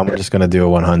 I'm like, I'm just going to do a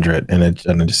 100. And I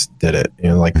just did it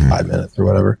in like 5 minutes or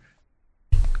whatever.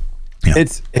 Yeah.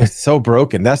 It's so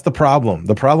broken. That's the problem.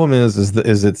 The problem is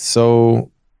it's so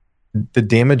the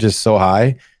damage is so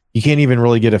high, you can't even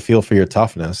really get a feel for your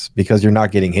toughness because you're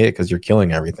not getting hit because you're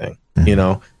killing everything, you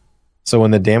know? So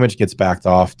when the damage gets backed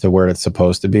off to where it's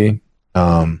supposed to be,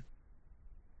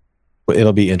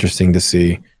 it'll be interesting to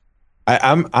see.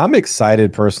 I'm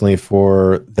excited personally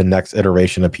for the next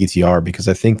iteration of PTR because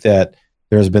I think that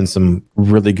there's been some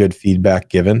really good feedback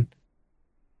given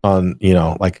on, you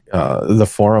know, like the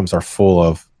forums are full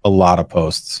of a lot of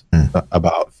posts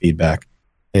about feedback.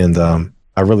 And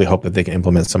I really hope that they can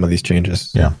implement some of these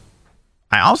changes. Yeah.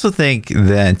 I also think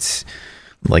that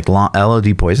like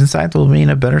LOD poison scythe will be in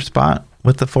a better spot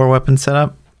with the 4-weapon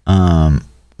setup.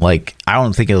 Like I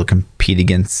don't think it'll compete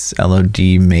against LOD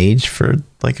mage for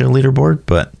like a leaderboard,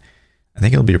 but I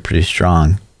think it'll be pretty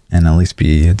strong and at least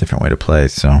be a different way to play.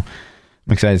 So I'm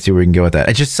excited to see where we can go with that.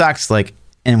 It just sucks, like,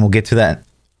 and we'll get to that.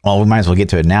 Well, we might as well get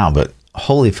to it now, but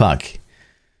holy fuck.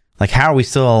 Like, how are we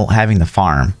still having the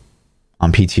farm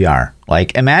on PTR?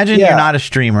 Like, imagine you're not a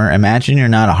streamer. Imagine you're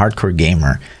not a hardcore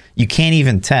gamer. You can't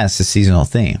even test the seasonal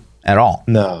theme at all.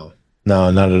 No,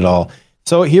 not at all.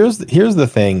 So here's the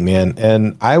thing, man.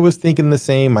 And I was thinking the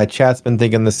same. My chat's been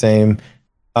thinking the same.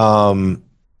 SVR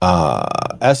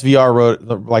wrote,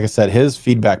 like I said, his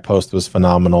feedback post was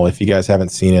phenomenal. If you guys haven't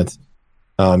seen it,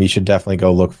 you should definitely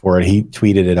go look for it. He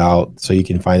tweeted it out, so you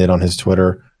can find it on his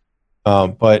Twitter.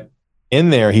 But in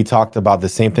there, he talked about the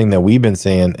same thing that we've been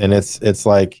saying, and it's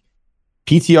like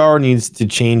PTR needs to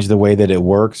change the way that it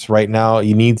works right now.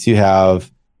 You need to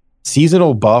have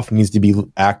seasonal buff needs to be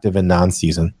active in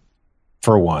non-season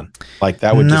for one. Like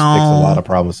that would just fix a lot of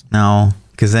problems. No,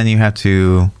 because then you have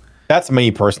to. That's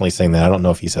me personally saying that. I don't know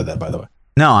if he said that, by the way.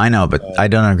 No, I know, but I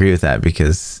don't agree with that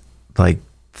because like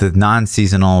the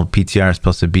non-seasonal PTR is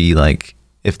supposed to be like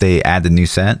if they add the new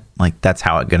set, like that's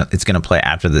how it's gonna play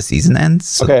after the season ends.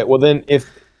 So. Okay, well then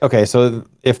so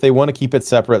if they want to keep it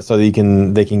separate so they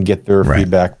can get their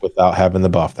feedback without having the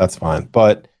buff, that's fine.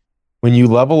 But when you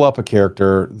level up a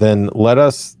character, then let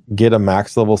us get a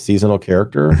max level seasonal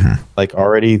character like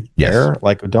already there.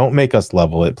 Like don't make us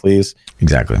level it, please.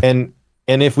 Exactly. And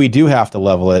if we do have to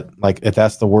level it, like if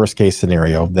that's the worst case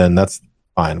scenario, then that's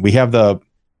fine. We have the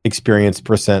experience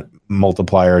percent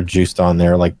multiplier juiced on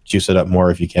there, like juice it up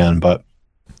more if you can, but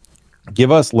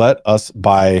let us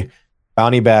buy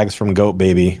bounty bags from Goat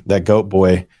Baby, that Goat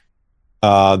Boy,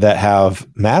 that have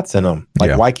mats in them.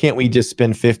 Like why can't we just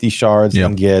spend 50 shards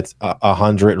and get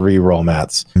 100 reroll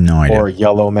mats? No idea. Or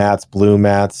yellow mats, blue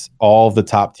mats, all the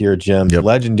top tier gems,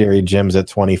 legendary gems at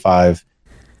 25.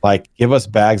 Like give us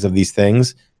bags of these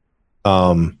things.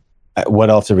 What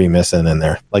else are we missing in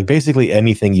there? Like basically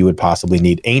anything you would possibly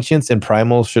need. Ancients and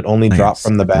primals should only drop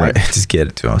from the bag. Right. Just get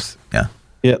it to us. Yeah.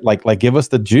 Yeah. Like give us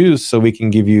the juice so we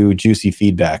can give you juicy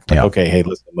feedback. Like, okay, hey,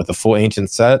 listen, with the full ancient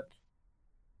set,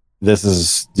 this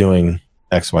is doing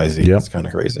XYZ. It's kind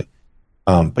of crazy.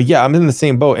 But yeah, I'm in the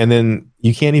same boat. And then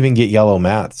you can't even get yellow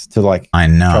mats to like try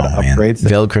to upgrade.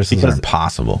 Veiled crystals are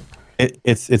impossible.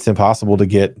 It's impossible to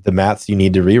get the mats you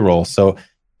need to reroll. So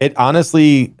it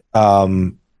honestly,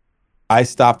 I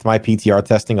stopped my PTR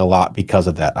testing a lot because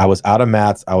of that. I was out of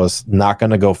mats. I was not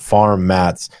going to go farm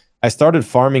mats. I started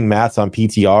farming mats on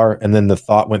PTR, and then the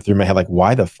thought went through my head, like,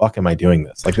 why the fuck am I doing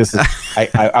this? Like, this is,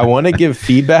 I want to give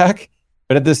feedback,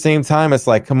 but at the same time, it's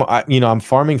like, come on, I'm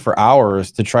farming for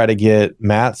hours to try to get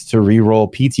mats to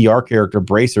reroll PTR character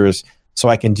bracers so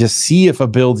I can just see if a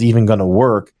build's even going to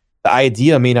work. The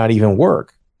idea may not even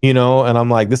work, and I'm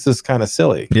like, this is kind of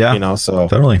silly, so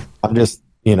totally. I'm just,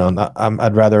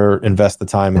 I'd rather invest the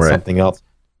time in something else.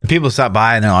 People stop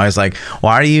by and they're always like,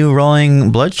 why are you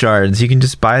rolling blood shards? You can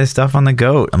just buy the stuff on the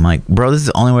goat. I'm like, bro, this is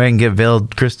the only way I can get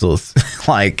veiled crystals.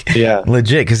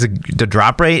 Legit, because the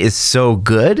drop rate is so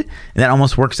good, and that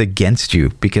almost works against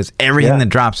you because everything that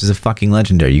drops is a fucking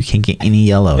legendary. You can't get any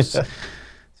yellows.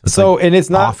 And it's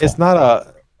not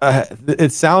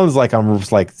it sounds like I'm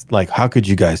just like how could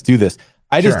you guys do this?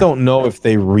 I just don't know if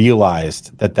they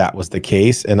realized that was the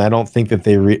case, and I don't think that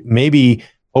they maybe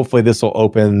hopefully this will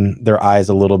open their eyes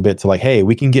a little bit to like, hey,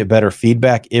 we can get better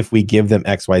feedback if we give them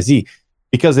XYZ,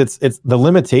 because it's the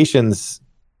limitations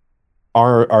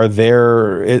are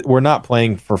there. We're not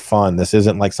playing for fun. This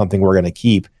isn't like something we're going to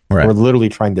keep. Right. We're literally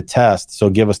trying to test. So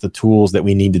give us the tools that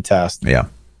we need to test. Yeah.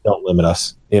 Don't limit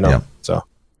us, so.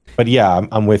 But yeah,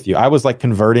 I'm with you. I was like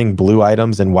converting blue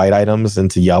items and white items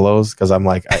into yellows because I'm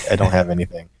like, I don't have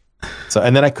anything. So,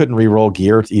 and then I couldn't re-roll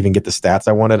gear to even get the stats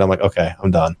I wanted. I'm like, okay,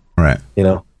 I'm done. Right.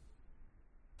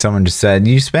 Someone just said,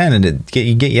 you spend it.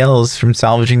 You get yellows from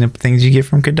salvaging the things you get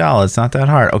from Kadala. It's not that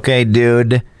hard. Okay,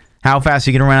 dude. How fast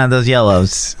are you going to run out of those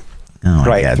yellows? Oh,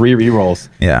 right. God. 3 re-rolls.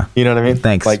 Yeah. You know what I mean?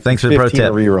 Thanks. Thanks for the pro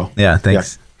tip. Re-roll. Yeah,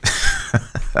 thanks.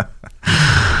 Yeah.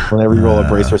 Whenever you roll a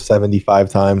bracer 75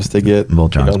 times to get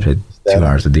Voltron's paid 2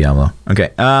 hours of Diablo.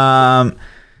 Okay.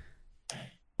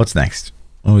 What's next?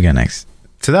 What we got next?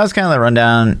 So that was kind of the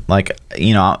rundown. Like,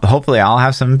 hopefully I'll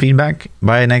have some feedback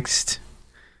by next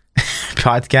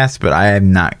podcast, but I have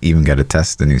not even got to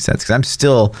test the new sets because I'm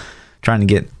still trying to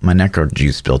get my Necro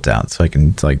juice built out so I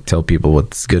can tell people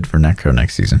what's good for Necro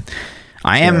next season.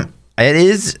 I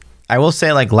will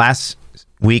say, like, last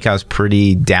week I was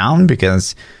pretty down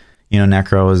because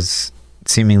Necro was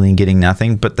seemingly getting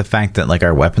nothing, but the fact that like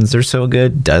our weapons are so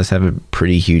good does have a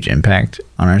pretty huge impact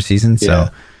on our season. So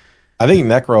I think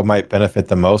Necro might benefit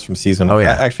the most from season. Oh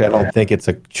yeah, actually, I don't think it's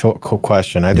a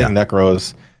question. I think Necro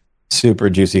is super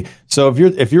juicy. So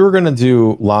if you were going to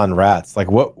do lawn rats, like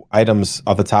what items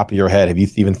off the top of your head have you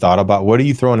even thought about? What are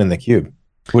you throwing in the cube?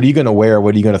 What are you going to wear?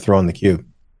 What are you going to throw in the cube?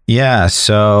 Yeah,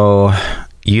 so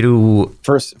you do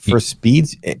first for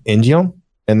speeds Ingium,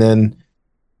 and then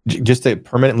just to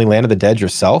permanently land the dead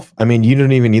yourself. I mean, you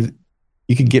don't even need.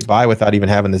 You could get by without even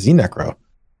having the Z Necro.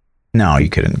 No, you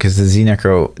couldn't, because the Z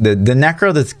Necro, the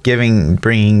Necro that's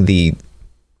bringing the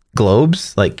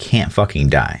globes, like, can't fucking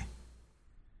die.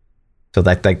 So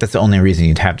that's the only reason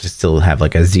you'd have to still have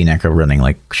like a Z Necro running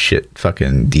like shit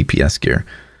fucking DPS gear,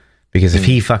 because if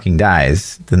he fucking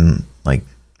dies, then like,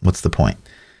 what's the point?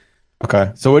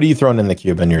 Okay, so what are you throwing in the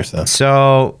cube in your set?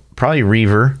 So probably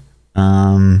Reaver,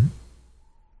 and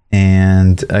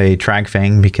a Trag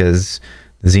Fang, because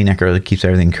the Z Necro keeps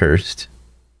everything cursed.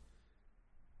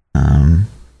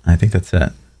 I think that's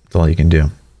it. That's all you can do,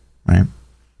 right? You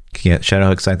can get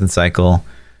Shadowhook, Scythe and Cycle,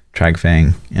 Trag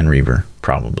Fang, and Reaver,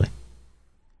 probably.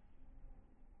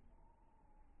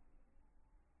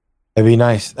 It'd be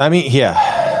nice. I mean,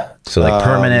 yeah. So like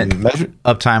permanent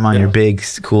uptime on your big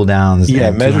cooldowns. Yeah,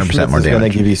 and Measure 200% more Smith is going to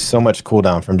damage. give you so much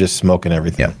cooldown from just smoking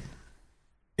everything. Yep.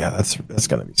 Yeah, that's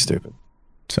going to be stupid.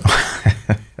 So,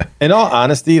 in all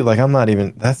honesty, like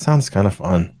that sounds kind of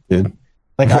fun, dude.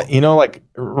 Like, like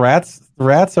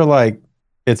rats are like,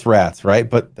 it's rats, right?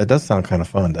 But that does sound kind of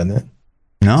fun, doesn't it?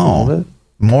 No.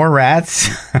 More rats?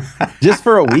 Just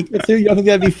for a week or two? You don't think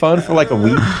that'd be fun for like a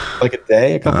week, like a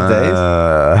day, a couple days?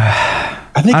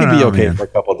 I think it'd be okay for a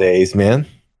couple days, man.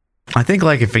 I think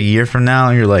like if a year from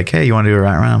now you're like, hey, you want to do a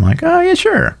rat run? I'm like, oh yeah,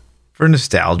 sure. For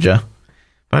nostalgia.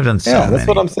 But I've done so many. That's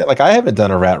what I'm saying. Like, I haven't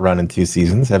done a rat run in 2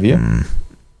 seasons. Have you?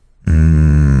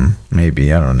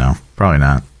 Maybe. I don't know. Probably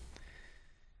not.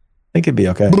 I think it'd be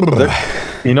okay. I'm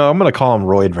going to call them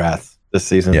Roid Rats this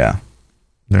season. Yeah.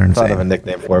 They're insane. I don't have a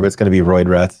nickname for it, but it's going to be Roid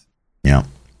Rats. Yeah.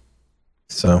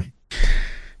 So.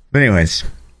 But anyways,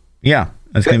 yeah.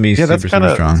 It's going to be super strong.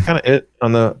 That's kind of it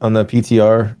on the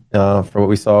PTR for what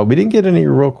we saw. We didn't get any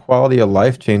real quality of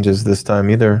life changes this time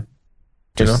either.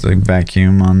 Just the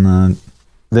vacuum on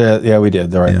yeah, we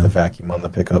did. The vacuum on the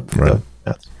pickup. For the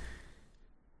Nets.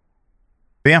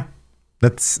 But yeah,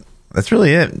 that's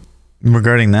really it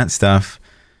regarding that stuff.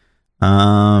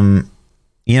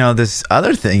 This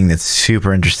other thing that's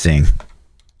super interesting.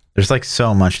 There's like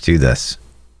so much to this.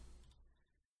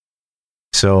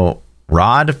 So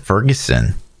Rod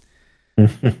Ferguson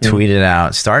tweeted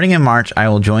out, starting in March, I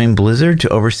will join Blizzard to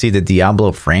oversee the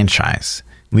Diablo franchise.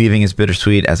 Leaving is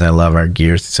bittersweet as I love our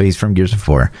Gears. So he's from Gears of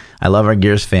War. I love our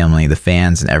Gears family, the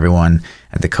fans, and everyone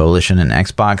at the Coalition and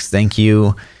Xbox. Thank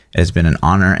you. It has been an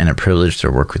honor and a privilege to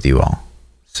work with you all.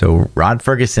 So Rod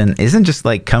Ferguson isn't just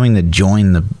like coming to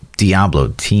join the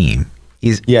Diablo team.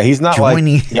 He's not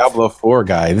joining like Diablo 4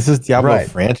 guy. This is Diablo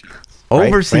franchise.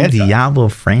 Overseeing Diablo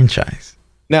franchise.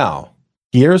 Now,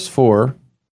 Gears 4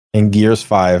 and Gears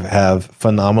 5 have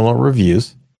phenomenal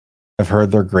reviews. I've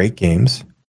heard they're great games.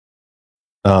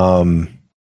 So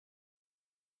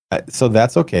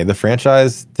that's okay. The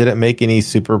franchise didn't make any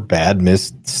super bad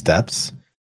missteps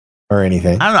or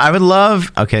anything. I don't know. I would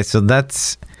love. Okay, so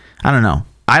that's. I don't know.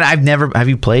 I've never. Have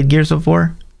you played Gears of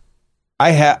War?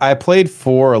 I played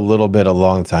 4 a little bit a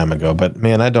long time ago, but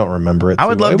man, I don't remember it. I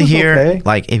would love to hear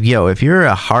like if you're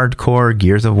a hardcore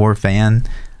Gears of War fan,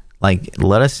 like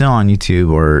let us know on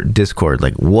YouTube or Discord,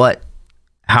 like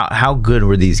how good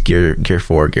were these Gear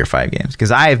 4, Gear 5 games?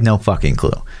 Because I have no fucking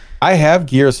clue. I have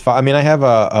Gears 5. I mean, I have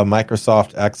a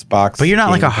Microsoft Xbox. But you're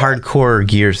not like a hardcore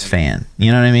Gears fan.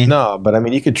 You know what I mean? No, but I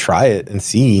mean, you could try it and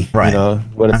see, right.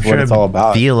 What it's all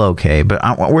about. Feel okay, but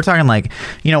we're talking like,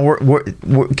 we're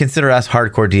consider us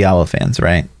hardcore Diablo fans,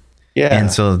 right? Yeah.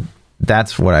 And so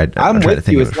that's what I'm with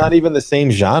you. It's not even the same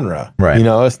genre, right?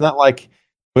 It's not like.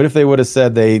 What if they would have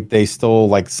said they stole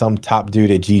like some top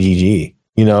dude at GGG?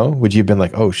 Would you have been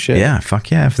like, oh shit? Yeah, fuck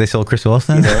yeah. If they stole Chris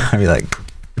Wilson, I'd be like,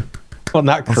 well,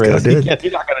 not Chris. You're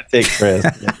not going to take Chris.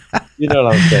 You know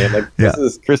what I'm saying? Like,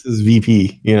 Chris is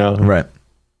VP, Right.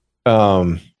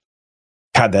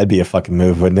 God, that'd be a fucking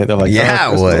move, wouldn't it? They're like, yeah,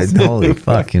 oh, it would. Holy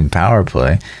fucking power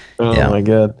play. Oh yeah. my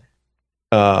God.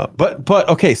 But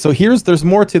okay, so there's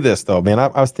more to this though, man. I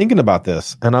was thinking about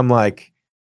this and I'm like,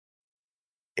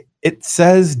 it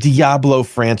says Diablo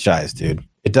franchise, dude.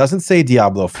 It doesn't say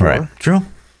Diablo 4. Right. True.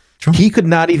 He could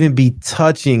not even be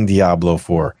touching Diablo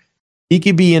 4. He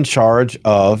could be in charge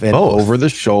of an over the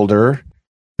shoulder.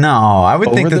 No, I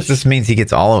would think that this means he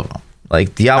gets all of them.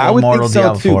 Like Diablo I would Immortal, think so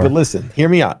Diablo too, 4. but listen, hear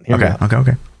me out.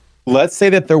 Okay. Let's say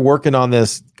that they're working on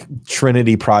this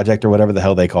Trinity project or whatever the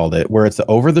hell they called it, where it's an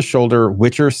over-the-shoulder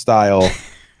Witcher style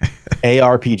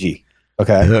ARPG.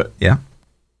 Okay. Yeah.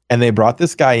 And they brought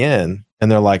this guy in,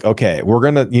 and they're like, "Okay, we're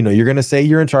gonna, you're gonna say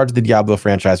you're in charge of the Diablo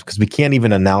franchise because we can't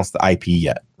even announce the IP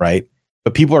yet, right?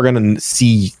 But people are gonna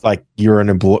see like you're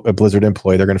a Blizzard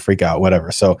employee. They're gonna freak out,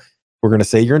 whatever. So we're gonna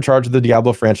say you're in charge of the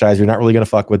Diablo franchise. You're not really gonna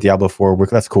fuck with Diablo 4.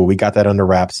 That's cool. We got that under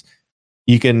wraps."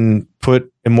 You can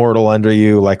put Immortal under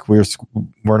you. Like we're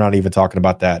not even talking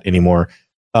about that anymore.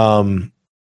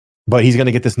 But he's going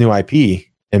to get this new IP,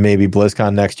 and maybe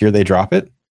BlizzCon next year they drop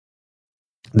it.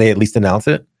 They at least announce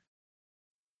it.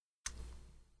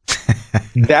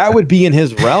 That would be in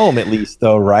his realm, at least,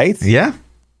 though, right? Yeah.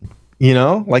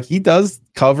 Like he does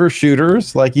cover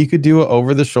shooters. Like you could do an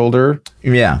over-the-shoulder,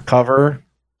 cover,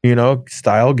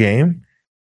 style game.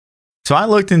 So I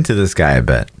looked into this guy a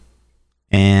bit,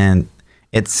 and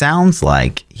it sounds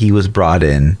like he was brought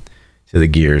in to the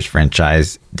Gears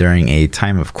franchise during a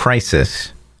time of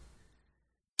crisis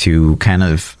to kind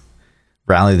of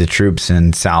rally the troops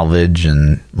and salvage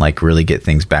and like really get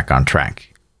things back on track.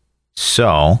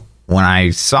 So when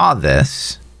I saw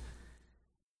this,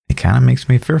 it kind of makes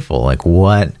me fearful. Like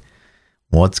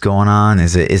what's going on?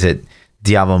 Is it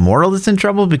Diablo Immortal that's in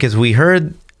trouble? Because we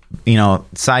heard,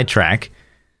 sidetrack,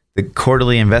 the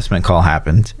quarterly investment call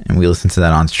happened, and we listened to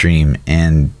that on stream.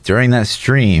 And during that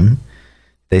stream,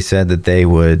 they said that they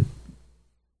would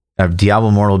have Diablo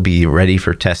Immortal be ready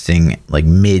for testing like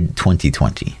mid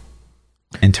 2020,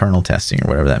 internal testing or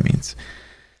whatever that means.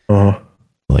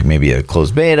 Like maybe a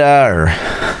closed beta or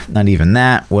not even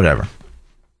that, whatever.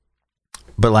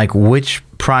 But like, which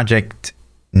project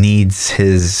needs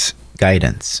his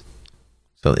guidance?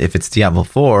 So if it's Diablo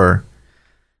 4,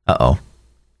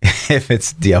 if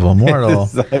it's Diablo Immortal,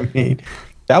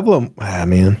 Diablo.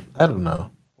 Man, I don't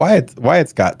know why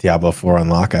it's got Diablo 4 on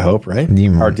lock. I hope, right?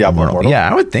 Or Diablo Immortal. Yeah,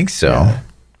 I would think so. Yeah.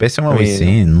 Based on what we've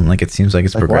seen, like it seems like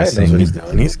it's progressing. Wyatt knows what he's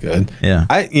doing. He's good. Yeah,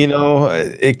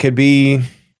 it could be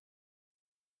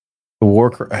the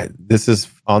Warcraft. This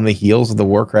is on the heels of the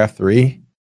Warcraft 3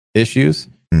 issues.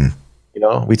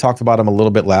 We talked about them a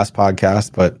little bit last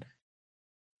podcast, but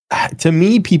to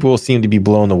me, people seem to be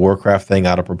blowing the Warcraft thing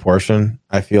out of proportion.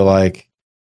 I feel like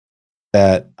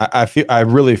that. I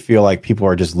really feel like people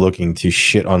are just looking to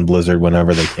shit on Blizzard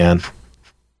whenever they can.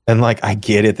 And like, I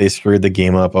get it. They screwed the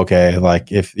game up. Okay.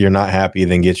 Like if you're not happy,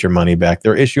 then get your money back.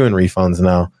 They're issuing refunds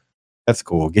now. That's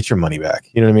cool. Get your money back.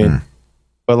 You know what I mean?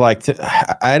 But like,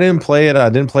 I didn't play it. I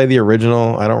didn't play the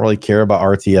original. I don't really care about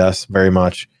RTS very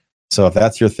much. So if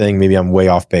that's your thing, maybe I'm way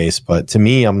off base. But to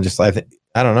me, I'm just like,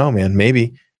 I don't know, man,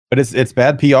 maybe. But it's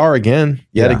bad PR again,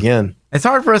 again. It's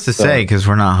hard for us to say because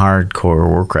we're not hardcore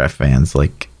Warcraft fans.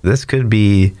 Like this could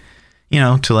be,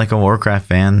 to like a Warcraft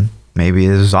fan, maybe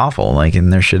it is awful. Like,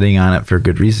 and they're shitting on it for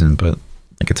good reason. But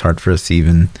like, it's hard for us to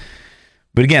even.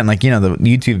 But again, like the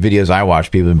YouTube videos I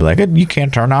watch, people would be like, "You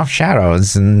can't turn off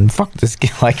shadows," and fuck this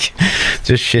game. Like,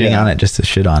 just shitting on it just to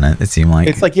shit on it. It seemed like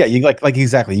it's like you like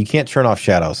exactly. You can't turn off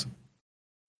shadows.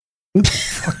 Who the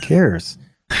fuck cares?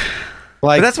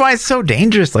 Like, but that's why it's so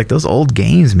dangerous. Like those old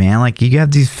games, man. Like you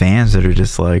got these fans that are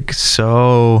just like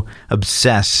so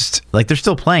obsessed. Like they're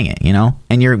still playing it,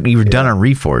 and you've done a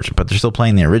reforged, but they're still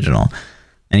playing the original,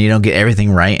 and you don't get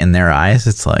everything right in their eyes.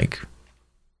 It's like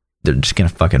they're just gonna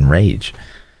fucking rage.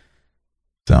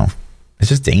 So it's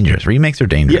just dangerous. Remakes are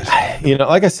dangerous. Yeah,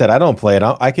 like I said, I don't play it.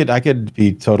 I could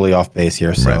be totally off base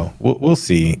here, so we'll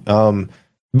see.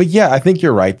 But yeah, I think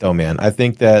you're right, though, man. I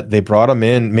think that they brought him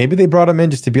in. Maybe they brought him in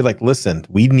just to be like, listen,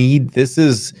 we need. This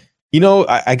is,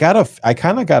 I kind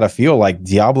of gotta feel like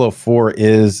Diablo 4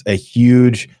 is a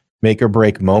huge make or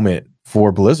break moment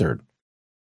for Blizzard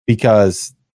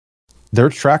because their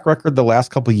track record the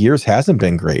last couple of years hasn't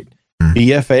been great.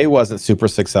 BFA wasn't super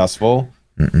successful.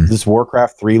 This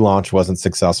Warcraft 3 launch wasn't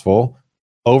successful.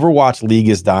 Overwatch League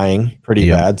is dying pretty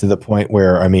bad to the point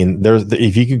where, I mean,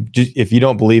 if you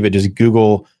don't believe it, just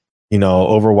Google,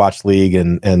 Overwatch League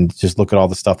and just look at all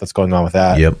the stuff that's going on with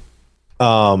that. Yep.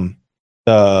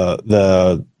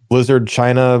 The Blizzard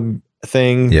China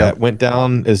thing that went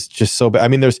down is just so bad. I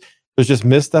mean, there's just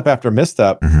misstep after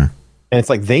misstep. And it's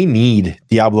like they need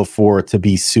Diablo 4 to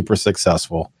be super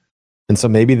successful. And so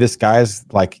maybe this guy's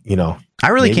like, I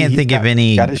really can't think of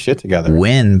any got his shit together.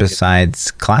 Win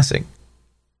besides Classic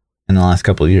in the last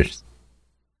couple of years.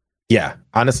 Yeah,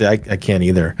 honestly, I can't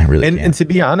either. I really can't. And to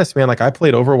be honest, man, like I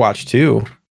played Overwatch 2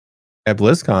 at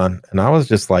BlizzCon, and I was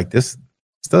just like, this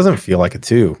doesn't feel like a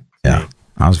 2. Yeah,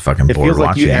 I was fucking bored. It feels like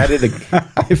watching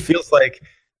it feels like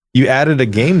you added a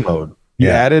game mode. You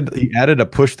added a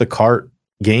push the cart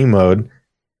game mode,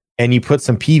 and you put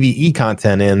some PvE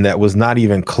content in that was not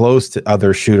even close to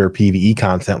other shooter PvE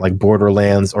content like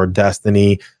Borderlands or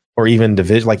Destiny or even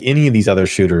Division, like any of these other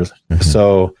shooters. Mm-hmm.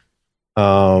 So,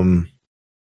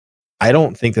 I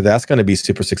don't think that that's going to be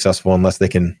super successful unless they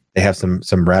have some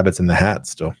rabbits in the hat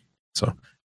still. So,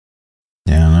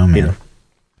 yeah, I know, man.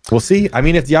 We'll see. I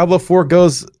mean, if Diablo 4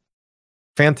 goes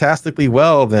fantastically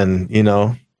well, then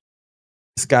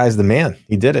this guy's the man.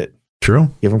 He did it. True.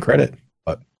 Give him credit.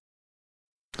 But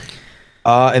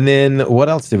and then what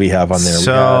else do we have on there?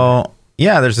 So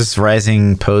there's this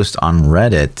rising post on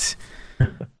Reddit.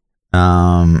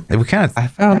 I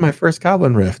found my first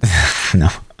Goblin Rift. No.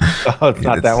 Oh, it's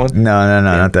not that one? No,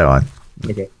 not that one.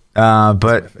 Okay.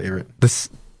 But my favorite. This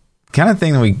kind of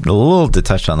thing that we a little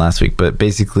touched on last week, but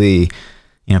basically,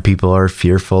 people are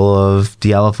fearful of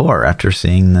Diablo 4 after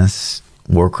seeing this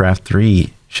Warcraft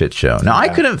 3 shit show. Now, I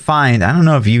couldn't find, I don't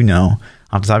know if you know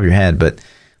off the top of your head, but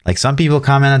like some people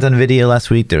commented on a video last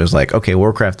week that was like, okay,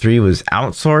 Warcraft 3 was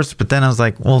outsourced, but then I was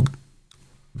like, well,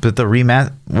 but the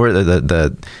where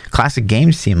the classic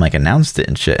games team like announced it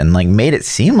and shit and like made it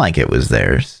seem like it was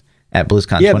theirs at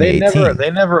BlizzCon 2018.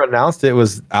 They never announced it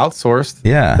was outsourced.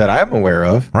 Yeah, that I'm aware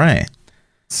of. Right.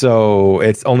 So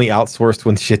it's only outsourced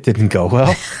when shit didn't go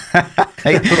well.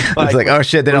 It's like, oh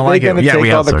shit, they don't like it. Yeah, we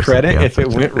take all the credit if it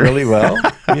went really well.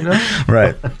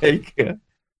 Right.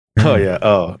 Oh yeah.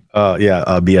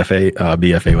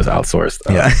 BFA was outsourced.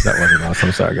 That wasn't awesome.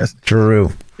 I'm sorry, guys.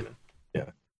 True.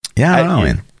 Yeah, I don't know,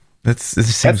 man. That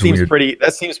seems weird.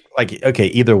 That seems like, okay,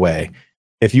 either way,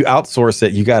 if you outsource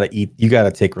it, you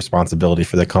gotta take responsibility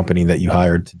for the company that you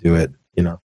hired to do it,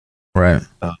 Right.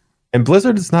 And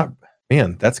Blizzard is not,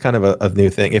 man, that's kind of a new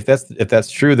thing. If that's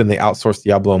true, then they outsourced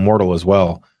Diablo Immortal as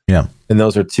well. Yeah. And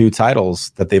those are two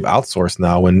titles that they've outsourced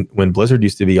now when Blizzard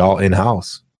used to be all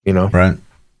in-house, Right.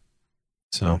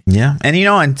 So yeah. And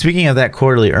and speaking of that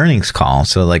quarterly earnings call,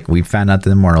 so like we found out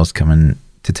that Immortal's coming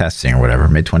to testing or whatever,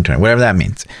 mid-2020, whatever that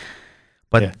means.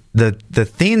 But the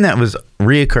theme that was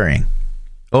reoccurring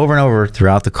over and over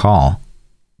throughout the call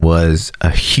was a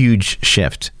huge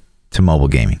shift to mobile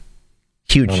gaming.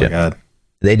 Huge shift. My God.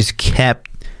 They just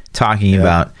kept talking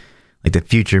about like the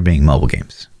future being mobile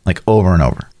games, like over and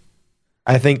over.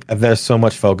 I think there's so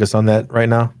much focus on that right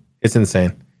now. It's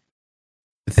insane.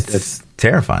 It's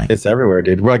terrifying. It's everywhere,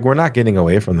 dude. We're not getting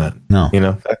away from that. No.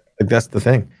 That's the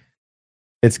thing.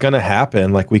 It's going to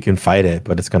happen. Like we can fight it,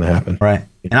 but it's going to happen. Right.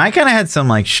 And I kind of had some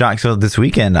like shock. So this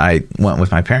weekend I went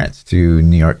with my parents to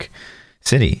New York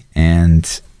City,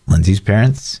 and Lindsay's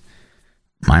parents,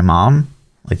 my mom,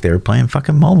 like they were playing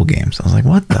fucking mobile games. I was like,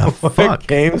 what the fuck? What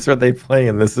games are they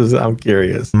playing? I'm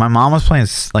curious. My mom was playing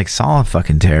like Solid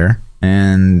fucking Terror,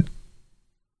 and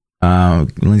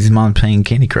Lindsay's mom playing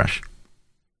Candy Crush.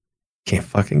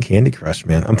 Fucking Candy Crush,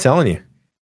 man. I'm telling you.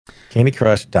 Candy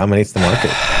Crush dominates the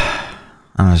market.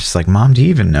 I was just like, Mom, do you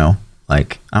even know?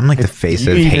 Like, I'm like the face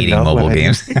of hating mobile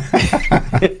games.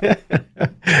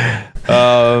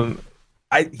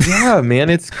 Man,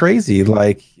 it's crazy.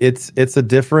 Like, it's a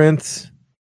different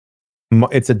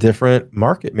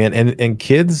market, man. And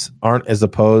kids aren't as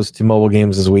opposed to mobile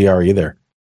games as we are either.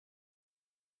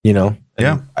 I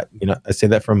say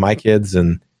that from my kids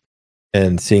and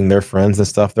seeing their friends and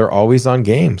stuff. They're always on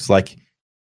games. Like,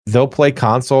 they'll play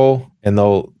console and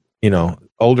they'll,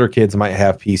 older kids might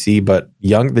have PC, but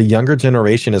the younger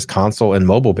generation is console and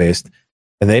mobile based,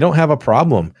 and they don't have a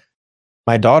problem.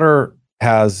 My daughter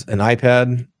has an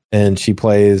iPad and she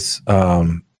plays Robux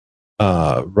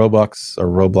or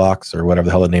Roblox or whatever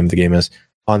the hell the name of the game is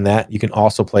on that. You can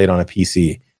also play it on a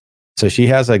PC. So she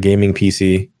has a gaming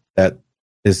PC that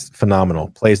is phenomenal,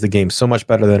 plays the game so much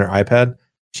better than her iPad.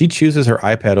 She chooses her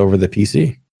iPad over the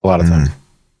PC a lot of times.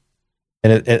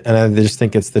 And I just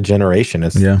think it's the generation.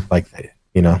 It's like,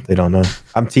 they don't know.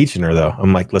 I'm teaching her though.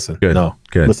 I'm like, listen,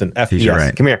 listen, FPS.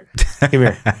 Right. Come here.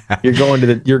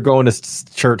 You're going to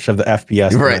church of the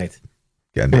FPS tonight.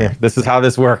 Come here. This is how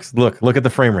this works. Look at the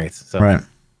frame rates. So, right.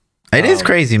 It is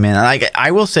crazy, man. Like,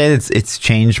 I will say it's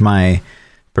changed my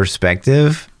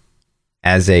perspective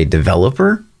as a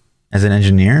developer, as an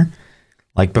engineer.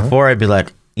 Like before, I'd be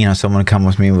like, someone would come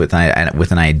with me with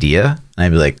an idea, and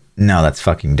I'd be like, no, that's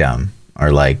fucking dumb.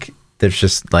 Or like, there's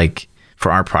just like,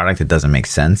 for our product, it doesn't make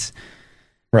sense.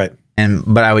 Right.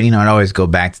 But I would, I'd always go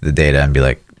back to the data and be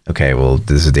like, okay, well,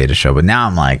 this is a data show. But now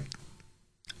I'm like,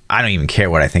 I don't even care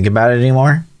what I think about it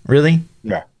anymore. Really?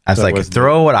 Yeah. I was like,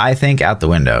 throw what I think out the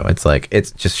window. It's like,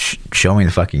 it's just show me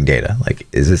the fucking data. Like,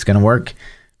 is this going to work?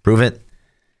 Prove it.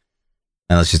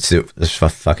 And let's just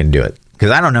fucking do it.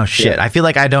 Because I don't know shit. Yeah. I feel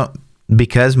like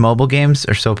because mobile games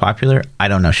are so popular, I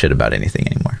don't know shit about anything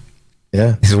anymore.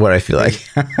 Yeah. This is what I feel like.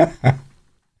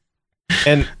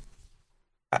 And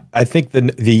I think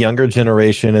the younger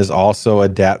generation is also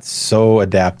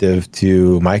adaptive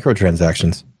to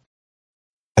microtransactions.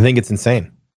 I think it's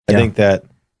insane. I think that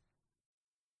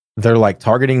they're like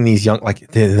targeting these young, like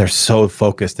they're so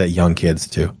focused at young kids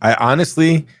too. I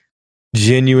honestly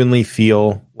genuinely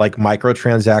feel like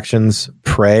microtransactions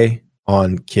prey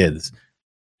on kids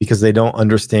because they don't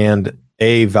understand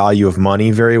value of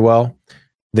money very well.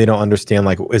 They don't understand,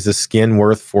 like, is a skin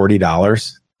worth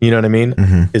 $40? You know what I mean?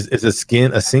 Mm-hmm. Is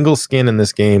a single skin in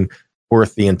this game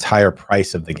worth the entire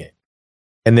price of the game?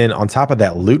 And then on top of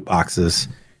that, loot boxes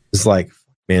is like,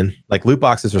 man, like loot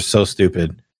boxes are so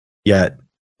stupid, yet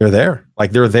they're there.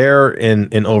 Like they're there in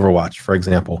Overwatch, for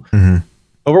example. Mm-hmm.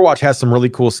 Overwatch has some really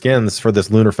cool skins for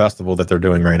this Lunar Festival that they're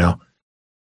doing right now.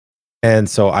 And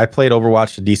so I played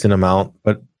Overwatch a decent amount,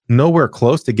 but nowhere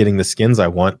close to getting the skins I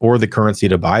want or the currency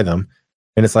to buy them.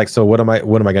 And it's like, so what am I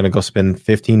going to go spend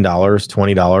 $15,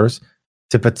 $20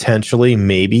 to potentially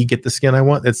maybe get the skin I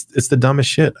want? It's the dumbest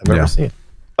shit I've ever seen.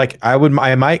 Like I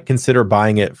might consider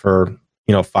buying it for,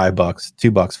 $5,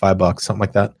 $2, $5, something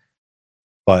like that.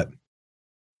 But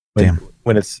when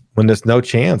there's no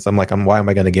chance, I'm like, why am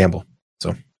I going to gamble?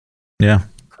 So yeah,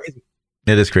 crazy.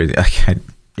 It is crazy.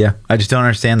 I just don't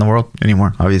understand the world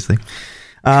anymore, obviously.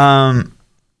 But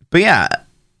yeah,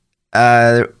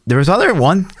 there was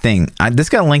one thing. This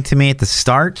got linked to me at the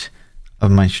start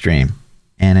of my stream,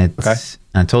 and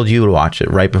I told you to watch it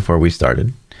right before we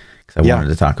started because I wanted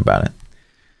to talk about it.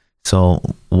 So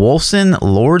Wolfson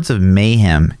Lords of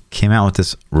Mayhem came out with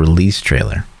this release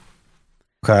trailer.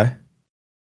 Okay.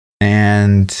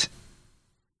 And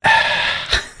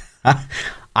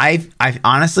I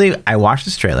honestly watched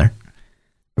this trailer.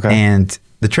 Okay. And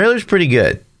the trailer's pretty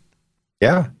good.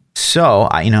 Yeah. So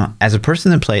as a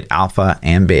person that played alpha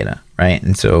and beta, right?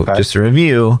 And so just a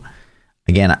review,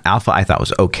 again, alpha I thought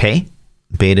was okay.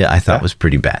 Beta I thought was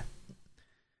pretty bad.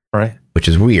 Right. Which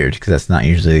is weird because that's not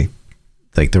usually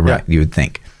like the right you would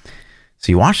think.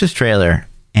 So you watch this trailer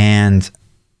and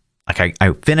like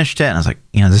I finished it and I was like,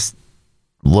 this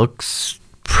looks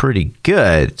pretty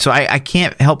good. So I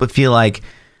can't help but feel like,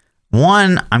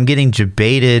 one, I'm getting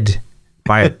debated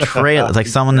by a trailer, like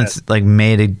someone that's like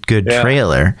made a good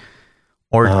trailer,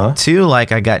 or two,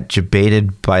 like I got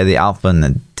debated by the alpha and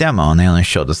the demo and they only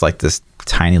showed us like this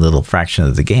tiny little fraction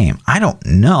of the game. I don't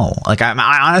know. Like I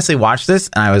honestly watched this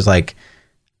and I was like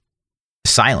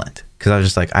silent because I was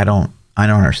just like, I don't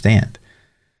understand.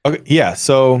 Okay. Yeah.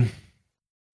 So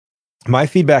my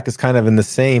feedback is kind of in the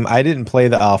same. I didn't play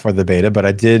the alpha or the beta, but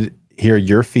I did hear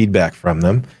your feedback from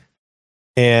them.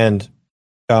 And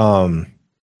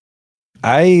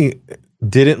I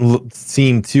didn't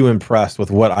seem too impressed with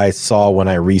what I saw when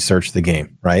I researched the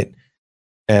game, right?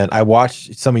 And I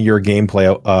watched some of your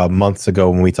gameplay months ago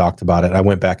when we talked about it. I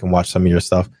went back and watched some of your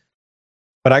stuff.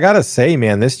 But I gotta say,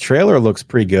 man, this trailer looks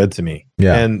pretty good to me.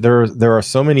 Yeah. And there are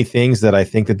so many things that I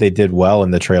think that they did well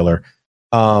in the trailer.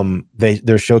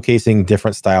 They're showcasing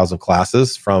different styles of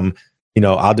classes from,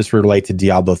 I'll just relate to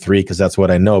Diablo 3 because that's what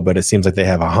I know, but it seems like they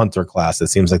have a hunter class. It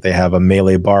seems like they have a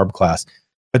melee barb class.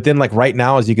 But then like right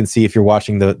now, as you can see, if you're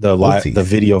watching the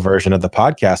video version of the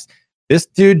podcast, this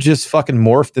dude just fucking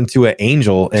morphed into an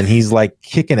angel and he's like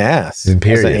kicking ass.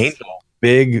 As an angel.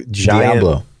 Big giant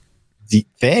Diablo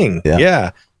thing.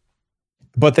 Yeah.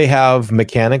 But they have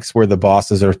mechanics where the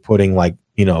bosses are putting like,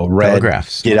 red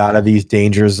telegraphs. Get out of these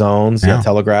danger zones,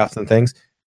 telegraphs and things.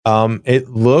 It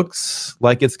looks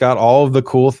like it's got all of the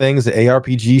cool things that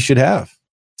ARPG should have.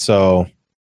 So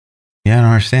yeah, I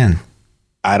don't understand.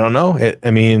 I don't know.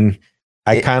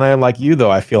 I kind of like you though.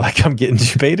 I feel like I'm getting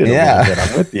debated a little bit.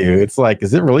 I'm with you. It's like,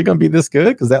 is it really going to be this good?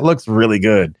 Because that looks really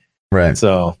good. Right.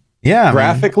 So yeah,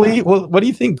 graphically, well, what do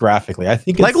you think graphically? I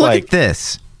think it's look at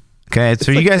this. Okay,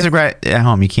 so you guys are right at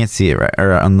home. You can't see it, right?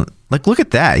 Or look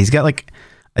at that. He's got like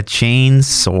a chain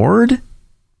sword.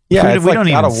 Yeah, we don't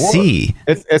even see.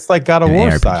 It's like God of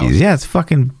War style. Yeah, it's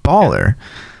fucking baller.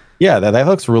 Yeah, that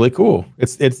looks really cool.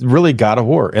 It's really God of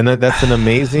War, and that's an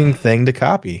amazing thing to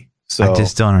copy. So I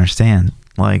just don't understand.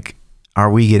 Like,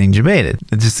 are we getting debated?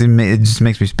 It just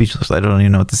makes me speechless. I don't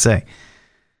even know what to say.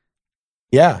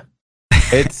 Yeah,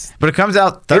 but it comes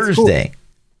out Thursday.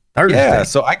 Thursday. Yeah,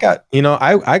 so I got,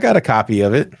 I got a copy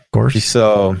of it. Of course.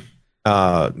 So,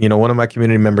 one of my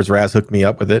community members, Raz, hooked me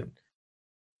up with it.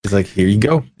 He's like, here you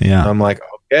go. Yeah. I'm like,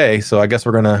 okay, so I guess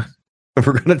we're gonna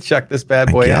check this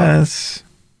bad boy out.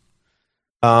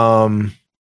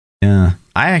 Yeah.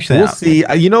 I actually we'll see.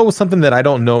 Something that I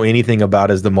don't know anything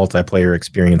about is the multiplayer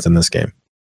experience in this game.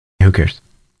 Who cares?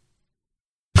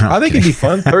 I think it'd be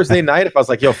fun Thursday night if I was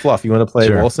like, yo, Fluff, you want to play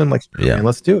Wilson? Like, yeah, man,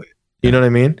 let's do it. You know what I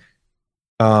mean?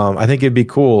 I think it'd be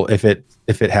cool if it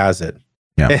has it.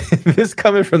 Yeah. This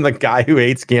coming from the guy who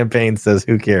hates campaigns says,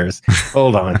 who cares?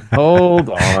 Hold on. I'm all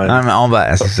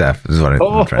about SSF is what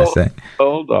I'm trying to say.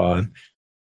 Hold on.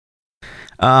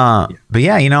 But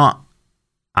yeah,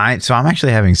 I'm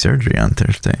actually having surgery on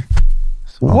Thursday.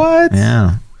 So, what?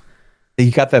 Yeah.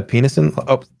 You got that penis in?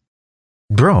 Oh,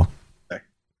 bro. Okay.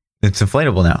 It's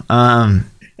inflatable now.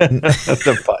 That's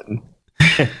a button.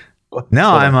 No,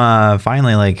 I'm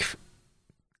finally like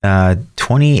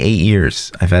 28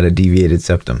 years I've had a deviated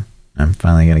septum. I'm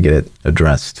finally going to get it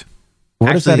addressed.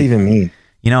 What does that even mean?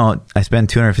 I spend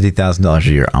 $250,000 a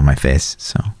year on my face.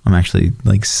 So I'm actually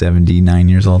like 79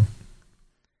 years old.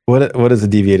 What is a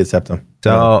deviated septum?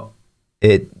 So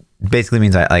it basically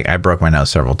means I broke my nose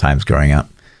several times growing up.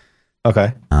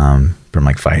 Okay. From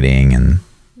like fighting and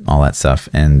all that stuff.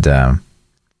 And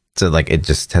so like it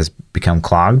just has become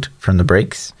clogged from the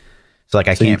breaks. So like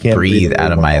I can't breathe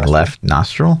out of my left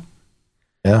nostril.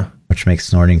 Yeah. Which makes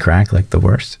snorting crack like the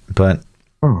worst. But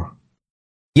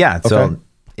yeah, so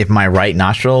if my right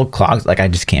nostril clogs, like I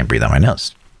just can't breathe out my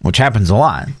nose, which happens a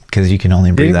lot because you can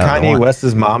only breathe out. Didn't Kanye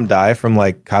West's mom die from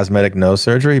like cosmetic nose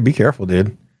surgery? Be careful,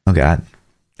 dude. Oh God.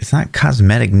 It's not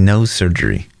cosmetic nose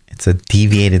surgery. It's a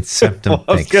deviated septum.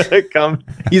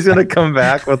 He's gonna come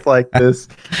back with like this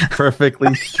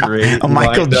perfectly straight a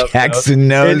Michael Jackson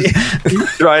nose.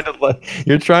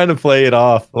 You're trying to play it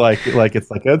off like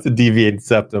it's like that's a deviated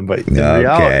septum, but in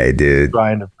reality, dude, you're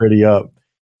trying to pretty up.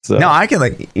 So no, I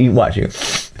can you watch you.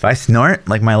 If I snort,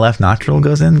 like my left nostril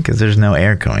goes in because there's no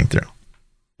air coming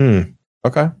through.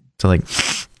 Okay. So like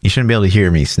you shouldn't be able to hear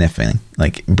me sniffing,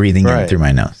 like breathing in through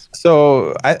my nose.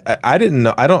 So I didn't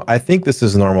know. I think this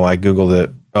is normal. I Googled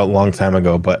it a long time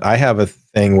ago, but I have a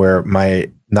thing where my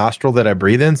nostril that I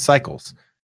breathe in cycles,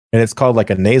 and it's called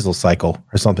like a nasal cycle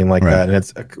or something like that. And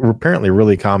it's apparently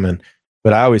really common,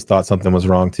 but I always thought something was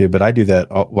wrong too. But I do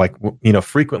that like,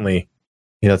 frequently,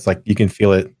 it's like, you can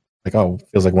feel it like,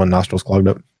 feels like one nostril's clogged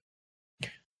up.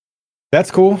 That's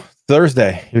cool.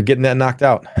 Thursday, you're getting that knocked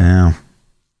out. Yeah.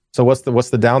 So what's the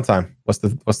downtime? What's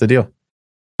the deal?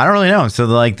 I don't really know. So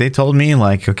like they told me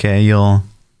like, okay, you'll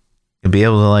be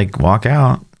able to like walk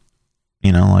out,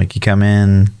 like you come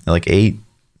in at like 8,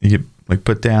 you get like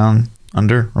put down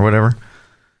under or whatever,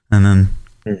 and then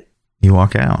you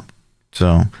walk out.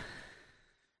 So,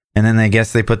 and then I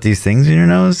guess they put these things in your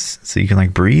nose so you can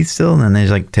like breathe still, and then they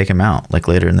just like take them out like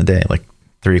later in the day, like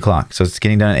 3 o'clock. So it's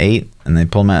getting done at 8, and they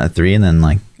pull them out at 3, and then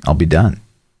like I'll be done.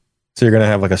 So you're gonna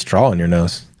have like a straw in your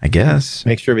nose, I guess.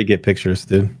 Make sure we get pictures,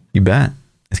 dude. You bet.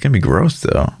 It's gonna be gross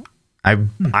though.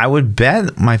 I would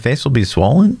bet my face will be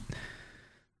swollen.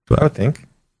 But I would think.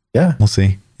 Yeah. We'll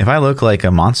see. If I look like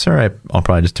a monster, I'll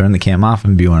probably just turn the cam off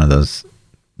and be one of those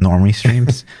normie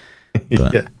streams.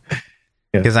 Yeah.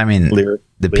 Because I mean,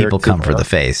 the people come for the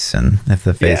face, and if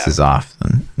the face is off,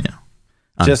 then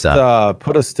just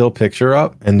put a still picture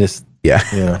up and just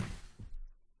yeah,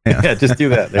 just do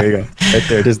that. There you go, right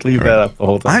there. Just leave that up the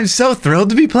whole time. I'm so thrilled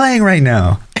to be playing right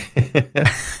now.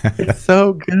 It's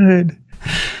so good.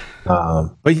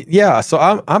 But yeah,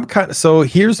 so I'm kind of, so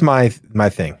here's my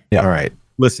thing. Yeah. All right,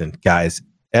 listen, guys,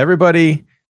 everybody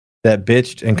that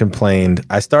bitched and complained,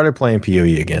 I started playing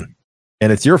PoE again,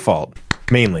 and it's your fault.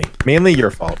 Mainly your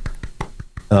fault.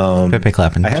 Pepe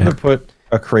clapping. I haven't put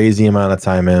a crazy amount of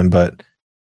time in, but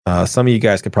some of you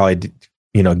guys could probably,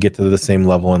 get to the same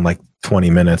level in like 20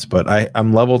 minutes. But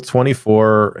I'm level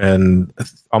 24 and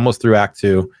almost through Act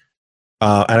 2.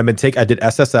 And I did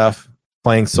SSF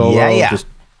playing solo,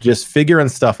 just figuring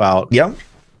stuff out. Yep.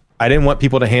 I didn't want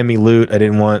people to hand me loot. I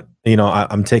didn't want,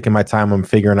 I'm taking my time. I'm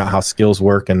figuring out how skills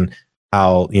work and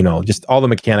how, just all the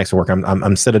mechanics work. I'm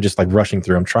instead of just like rushing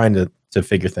through, I'm trying to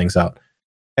figure things out.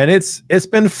 And it's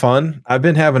been fun. I've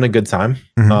been having a good time.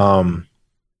 Mm-hmm.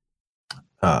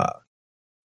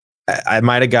 I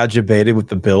might have got debated with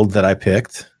the build that I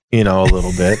picked, a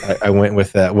little bit. I went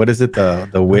with that. What is it? The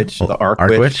witch, the Arc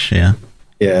Witch? Yeah.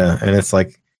 Yeah. And it's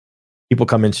like, people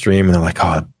come in stream and they're like,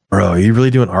 oh, bro, are you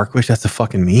really doing Arc Witch? That's a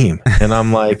fucking meme. And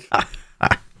I'm like,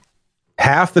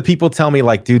 half the people tell me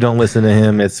like, dude, don't listen to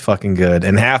him. It's fucking good.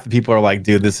 And half the people are like,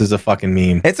 dude, this is a fucking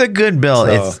meme. It's a good build.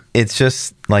 So, it's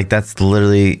just like, that's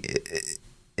literally,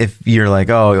 if you're like,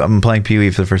 oh, I'm playing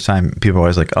PoE for the first time, people are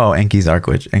always like, oh, Enki's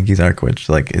Arkwitch.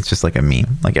 Like, it's just like a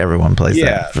meme. Like, everyone plays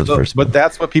that for the first time. But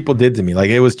that's what people did to me. Like,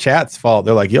 it was chat's fault.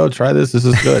 They're like, yo, try this. This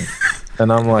is good.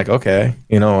 And I'm like, okay,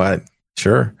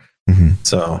 sure. Mm-hmm.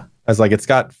 So I was like, it's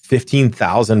got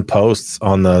 15,000 posts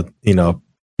on the,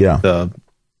 the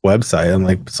website. I'm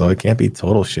like, so it can't be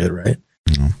total shit, right?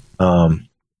 Mm-hmm.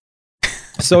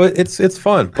 So it's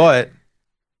fun, but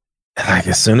like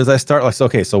as soon as I start, like,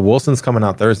 okay, so Wilson's coming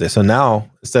out Thursday. So now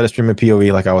instead of streaming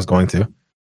PoE like I was going to, I'm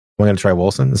going to try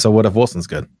Wilson. So what if Wilson's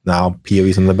good? Now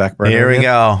PoE's in the back burner. Here we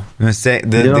go.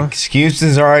 The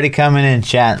excuses are already coming in,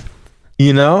 chat.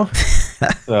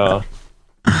 So,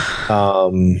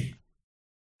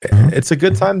 it's a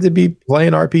good time to be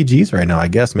playing RPGs right now, I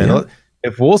guess, man. Yeah.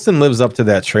 If Wilson lives up to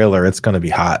that trailer, it's going to be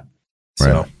hot.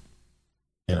 So,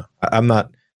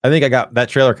 I think that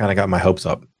trailer kind of got my hopes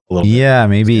up. Yeah,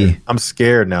 maybe. I'm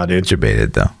scared now, dude. Get you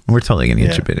baited, though. We're totally gonna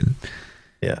get you baited.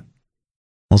 Yeah,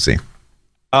 we'll see.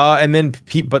 And then,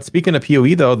 but speaking of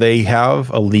PoE, though, they have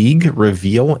a league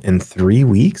reveal in 3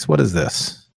 weeks. What is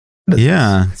this?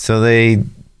 So they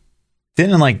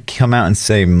didn't come out and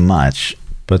say much,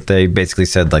 but they basically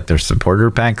said their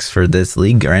supporter packs for this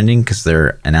league are ending because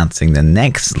they're announcing the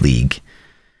next league,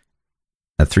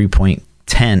 a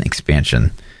 3.10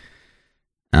 expansion.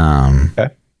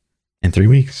 In 3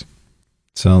 weeks.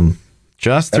 So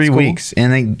just 3 weeks.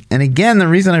 And again, the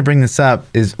reason I bring this up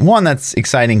is one, that's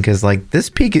exciting because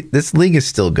this league is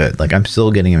still good. I'm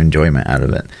still getting enjoyment out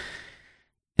of it.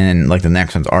 And the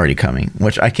next one's already coming,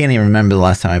 which I can't even remember the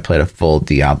last time I played a full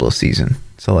Diablo season.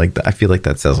 So I feel like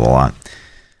that says a lot.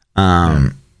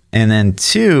 And then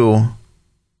two,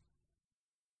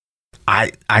 I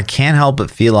can't help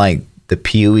but feel like the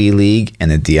PoE League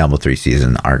and the Diablo 3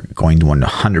 season are going to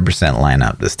 100% line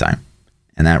up this time.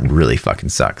 And that really fucking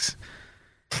sucks.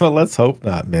 Well, let's hope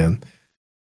not, man.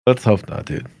 Let's hope not,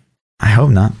 dude. I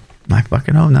hope not. I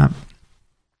fucking hope not.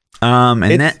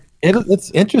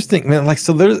 It's interesting, man.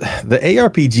 So there's the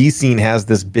ARPG scene has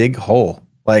this big hole.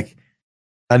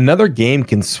 Another game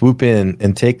can swoop in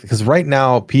and take, because right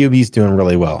now PoE's doing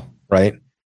really well, right?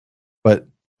 But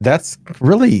that's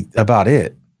really about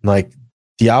it.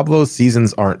 Diablo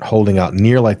seasons aren't holding out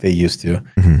near like they used to.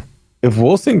 Mm-hmm. If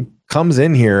Wilson comes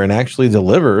in here and actually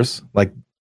delivers,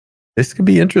 this could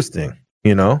be interesting,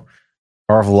 or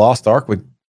if Lost Ark would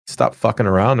stop fucking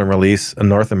around and release a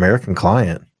North American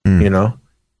client,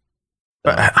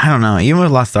 But I don't know. Even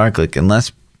with Lost Ark,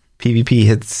 unless PvP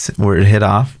hits where it hit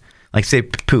off, say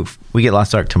poof, we get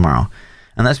Lost Ark tomorrow.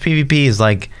 Unless PvP is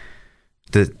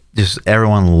just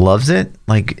everyone loves it,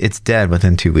 it's dead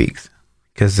within 2 weeks.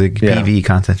 Because the PvE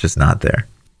content's just not there.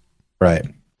 Right.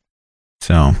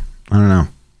 So, I don't know.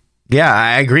 Yeah,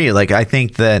 I agree. I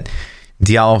think that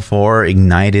Diablo 4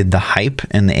 ignited the hype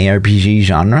in the ARPG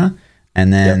genre.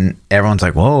 And then everyone's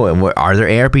like, whoa, are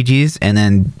there ARPGs? And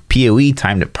then PoE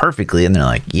timed it perfectly. And they're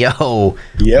like, yo,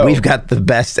 we've got the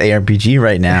best ARPG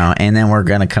right now. And then we're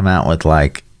going to come out with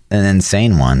an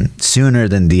insane one sooner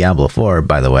than Diablo 4,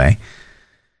 by the way.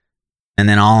 And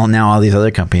then all these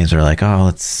other companies are like, oh,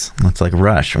 let's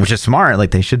rush, which is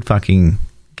smart. They should fucking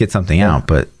get something out,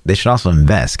 but they should also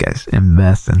invest, guys.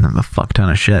 Invest in a fuck ton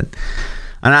of shit.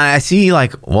 And I see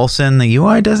Wilson, the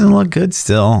UI doesn't look good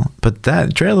still, but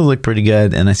that trailer looked pretty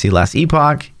good. And I see Last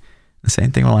Epoch, the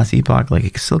same thing with Last Epoch.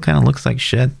 It still kind of looks like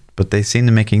shit, but they seem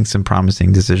to be making some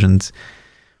promising decisions.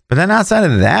 But then outside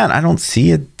of that, I don't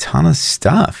see a ton of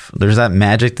stuff. There's that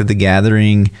Magic the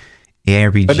Gathering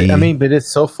ARPG. But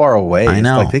it's so far away. I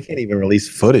know. They can't even release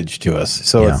footage to us.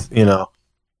 So it's,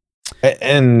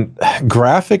 and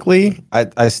graphically,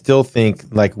 I still think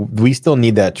we still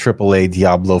need that AAA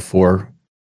Diablo 4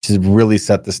 to really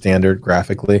set the standard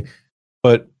graphically.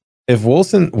 But if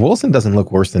Wilson doesn't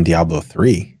look worse than Diablo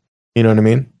 3, you know what I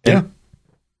mean? Yeah.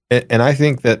 And I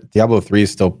think that Diablo 3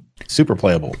 is still super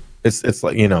playable. It's it's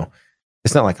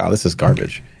not like, oh, this is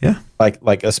garbage. Yeah.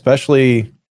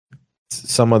 Especially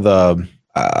some of the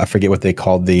I forget what they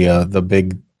called the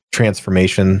big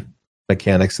transformation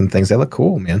mechanics and things. They look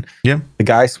cool, man. Yeah. The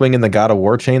guy swinging the God of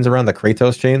War chains around, the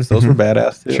Kratos chains, those were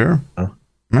badass too. Sure.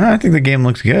 I think the game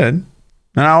looks good.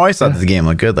 And I always thought the game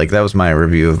looked good. That was my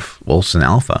review of Wolfson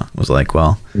Alpha. Was I like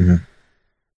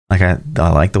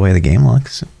the way the game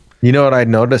looks. You know what I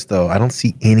noticed though? I don't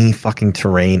see any fucking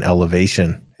terrain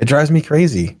elevation. It drives me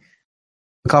crazy.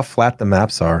 Look how flat the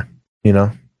maps are,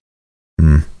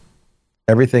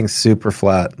 Everything's super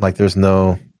flat. There's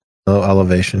no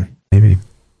elevation. Maybe.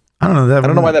 I don't know. I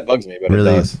don't know why that bugs me, but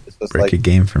really it does. It's just break a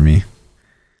game for me.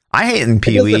 I hate in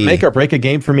PoE. It doesn't make or break a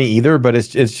game for me either, but it's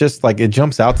just it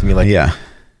jumps out to me.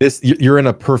 You're in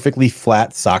a perfectly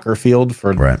flat soccer field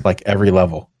for every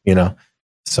level.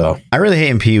 So I really hate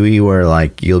in PoE where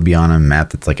like you'll be on a map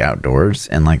that's like outdoors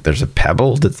and like there's a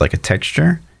pebble that's like a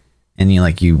texture, and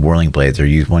you whirling blades or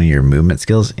use one of your movement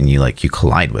skills and you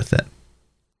collide with it.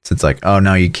 So it's like, oh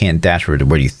no, you can't dash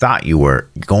where you thought you were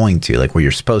going to, like where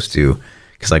you're supposed to,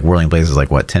 because like whirling blades is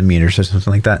like what, 10 meters or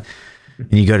something like that,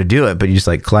 and you go to do it, but you just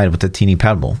like collide with a teeny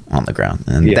pebble on the ground,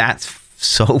 and that's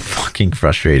so fucking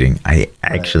frustrating. I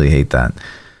actually hate that.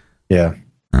 Yeah.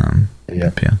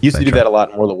 Used to do that a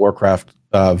lot in World of Warcraft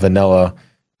vanilla.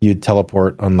 You'd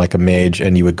teleport on like a mage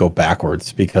and you would go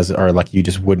backwards or like you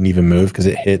just wouldn't even move because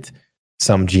it hit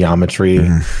some geometry,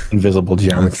 invisible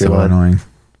geometry so line. Annoying.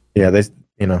 Yeah,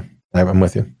 I'm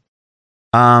with you.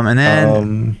 And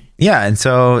then and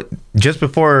so just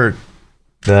before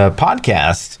the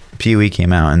podcast, PoE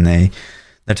came out and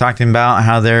they're talking about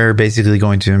how they're basically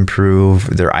going to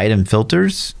improve their item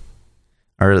filters,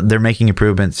 or they're making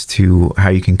improvements to how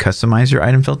you can customize your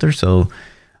item filter. So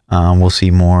we'll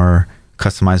see more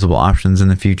customizable options in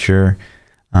the future.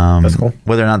 That's cool.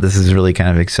 Whether or not this is really kind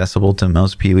of accessible to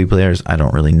most PoE players, I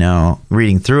don't really know.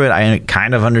 Reading through it, I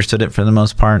kind of understood it for the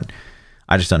most part.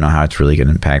 I just don't know how it's really going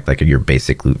to impact like your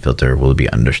basic loot filter. Will it be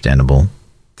understandable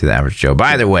to the average Joe?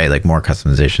 By the way, like more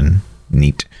customization,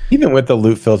 neat. Even with the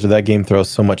loot filter, that game throws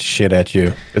so much shit at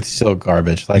you. It's still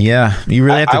garbage. Like, yeah, you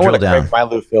really have to drill down. I want to crank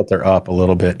my loot filter up a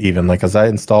little bit, even like, because I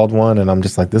installed one and I'm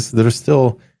just like, there's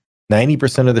still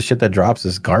 90% of the shit that drops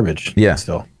is garbage. Yeah.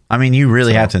 Still. I mean, you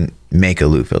really have to make a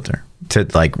loot filter to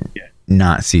like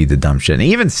not see the dumb shit. And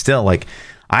even still, like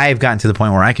I've gotten to the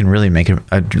point where I can really make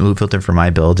a loot filter for my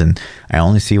build and I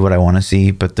only see what I want to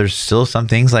see, but there's still some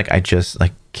things like I just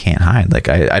like can't hide. Like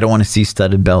I don't want to see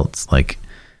studded belts like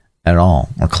at all,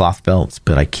 or cloth belts,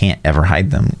 but I can't ever hide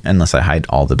them unless I hide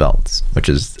all the belts,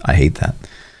 I hate that.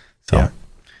 So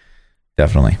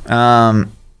definitely. And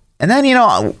then,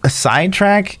 a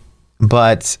sidetrack,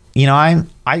 but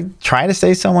I try to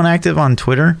stay somewhat active on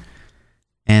Twitter.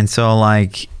 And so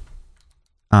like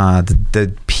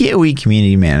the PoE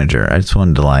community manager, I just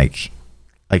wanted to like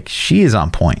she is on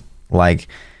point. Like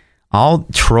I'll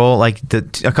troll like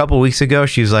a couple of weeks ago,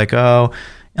 she was like, oh,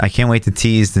 I can't wait to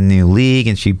tease the new league,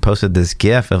 and she posted this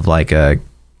gif of like a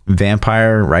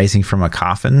vampire rising from a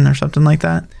coffin or something like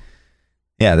that.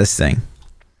 Yeah, this thing.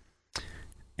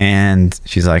 And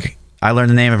she's like, I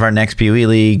learned the name of our next PoE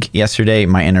league yesterday,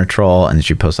 my inner troll, and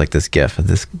she posts like this gif of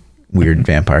this weird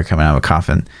vampire coming out of a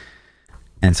coffin.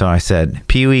 And so I said,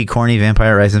 PoE corny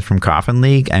vampire rising from coffin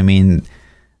league. I mean,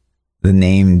 the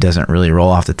name doesn't really roll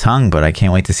off the tongue, but I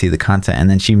can't wait to see the content. And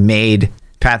then she made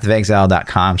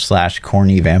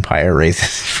pathofexile.com/corny vampire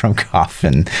raises from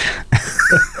coffin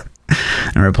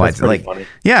and replied to like funny.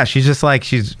 Yeah, she's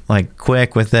like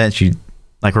quick with it. She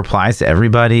like replies to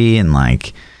everybody, and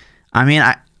like I mean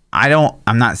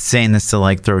I'm not saying this to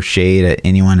like throw shade at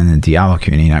anyone in the Diablo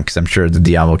community, because I'm sure the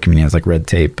Diablo community has like red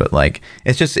tape, but like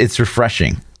it's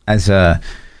refreshing as a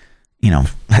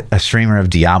streamer of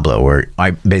Diablo where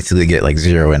I basically get like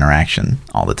zero interaction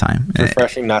all the time. It's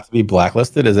refreshing not to be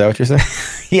blacklisted. Is that what you're saying?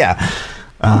 Yeah.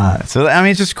 So I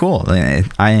mean, it's just cool.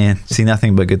 I see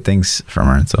nothing but good things from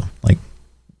her, and so like,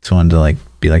 just wanted to like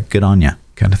be like, good on you,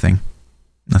 kind of thing.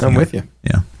 I'm with you.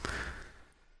 Yeah.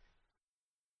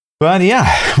 But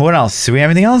yeah, what else? Do we have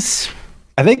anything else?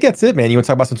 I think that's it, man. You want to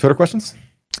talk about some Twitter questions?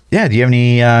 Yeah. Do you have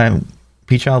any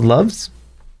ThaPchild loves?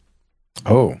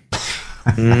 Oh.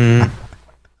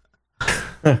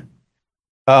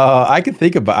 I could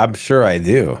think about. I'm sure I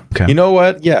do. Okay. You know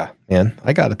what? Yeah, man.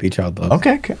 I got a ThaPchild love.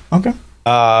 Okay.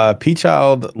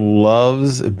 ThaPchild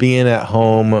loves being at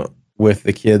home with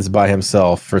the kids by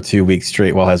himself for 2 weeks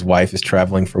straight while his wife is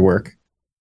traveling for work.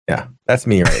 Yeah, that's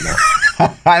me right now.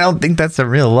 I don't think that's a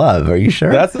real love. Are you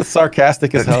sure? That's a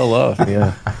sarcastic as hell love.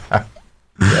 Yeah.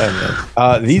 Yeah, man.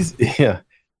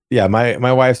 Yeah.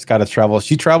 My wife's got to travel.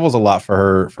 She travels a lot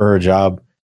for her job,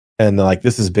 and like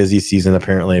this is busy season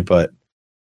apparently, but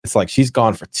it's like she's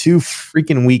gone for 2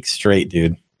 freaking weeks straight,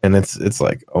 dude. And it's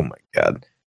like, oh my God.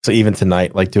 So even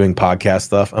tonight, like doing podcast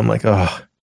stuff, I'm like, oh,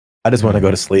 I just want to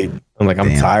go to sleep. I'm like,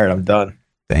 I'm tired. I'm done.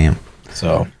 Damn.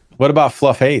 So what about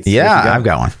Fluff Hates? Yeah, I've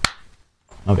got one.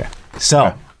 Okay.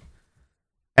 So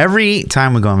every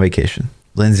time we go on vacation,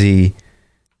 Lindsay,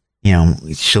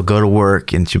 she'll go to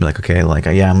work and she'll be like, okay, like,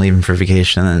 yeah, I'm leaving for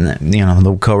vacation. And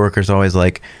the coworker's always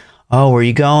like, oh, where are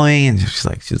you going? And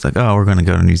she's like, oh, we're going to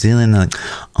go to New Zealand. And like,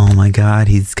 oh my God,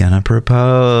 he's going to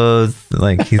propose.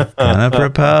 Like, he's going to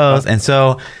propose. And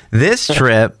so this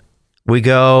trip, we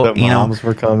go, the moms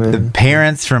were coming. The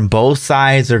parents from both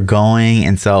sides are going.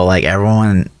 And so like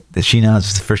everyone that she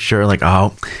knows for sure, like,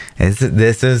 oh,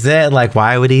 this is it. Like,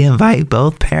 why would he invite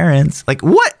both parents? Like,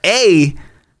 what?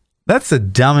 That's the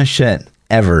dumbest shit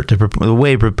ever to the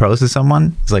way to propose to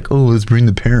someone. It's like, oh, let's bring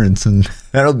the parents, and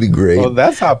that'll be great. Well,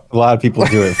 that's how a lot of people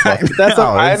do it. That's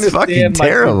how I understand. Fucking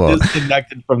terrible. Like,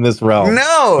 disconnected from this realm.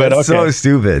 No, but it's so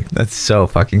stupid. That's so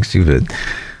fucking stupid.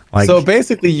 Like, so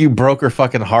basically, you broke her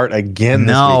fucking heart again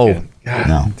this weekend.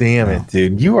 God damn it,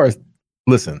 dude. You are.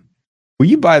 Listen, will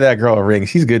you buy that girl a ring?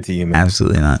 She's good to you, man.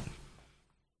 Absolutely not.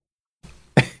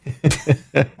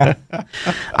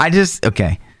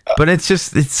 But it's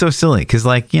so silly because,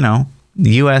 like, you know,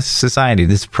 U.S. society,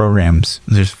 there's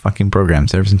fucking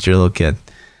programs ever since you're a little kid.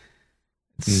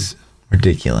 It's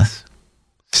ridiculous.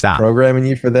 Stop programming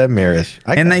you for that marriage.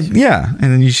 And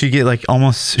then you should get like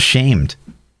almost shamed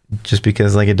just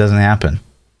because like it doesn't happen.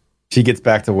 She gets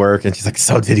back to work and she's like,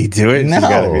 so did he do it?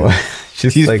 No.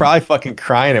 She's like, probably fucking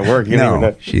crying at work.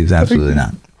 No, she's absolutely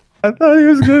not. I thought he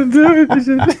was going to do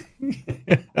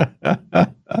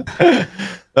it.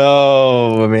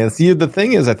 Oh, man. See, the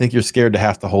thing is, I think you're scared to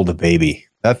have to hold a baby.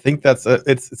 I think this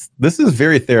is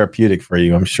very therapeutic for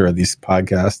you, I'm sure, these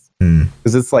podcasts.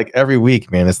 Because it's like every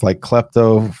week, man, it's like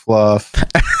klepto fluff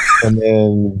and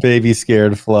then baby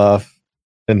scared fluff.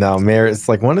 And now marriage. It's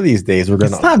like one of these days we're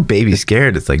going to. It's not baby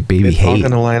scared. It's like baby hate. It's all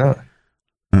going to line up.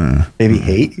 Baby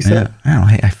hate, you said?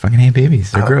 Yeah. I fucking hate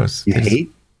babies. They're gross. You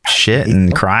hate? Shit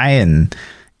and cry and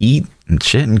eat and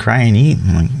shit and cry and eat.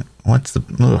 I'm like, what's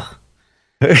the...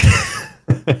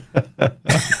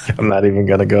 I'm not even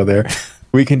going to go there.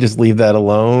 We can just leave that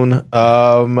alone.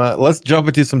 Let's jump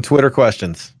into some Twitter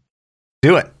questions.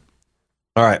 Do it.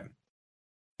 All right. If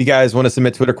you guys want to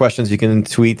submit Twitter questions, you can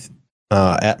tweet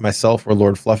at myself or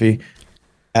Lord Fluffy,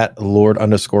 at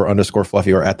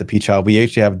Lord__Fluffy, or at ThaPchild. We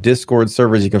actually have Discord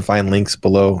servers. You can find links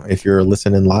below if you're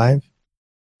listening live.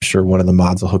 I'm sure one of the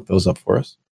mods will hook those up for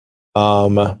us.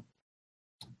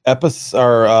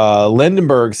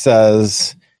 Lindenberg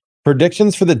says,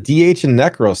 predictions for the DH and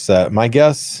Necro set. My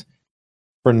guess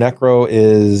for Necro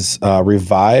is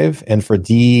Revive, and for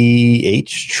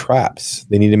DH, Traps.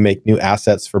 They need to make new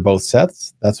assets for both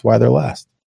sets. That's why they're last.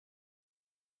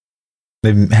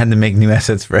 They've had to make new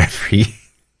assets for every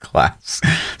class.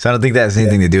 So I don't think that has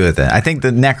anything to do with it. I think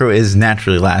the Necro is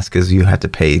naturally last because you have to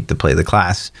pay to play the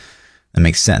class. That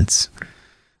makes sense.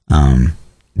 DH,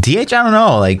 I don't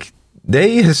know. Like,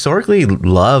 they historically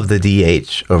love the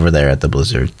DH over there at the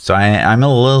Blizzard. So I'm a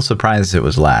little surprised it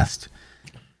was last.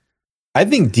 I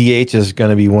think DH is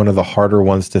going to be one of the harder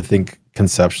ones to think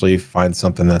conceptually, find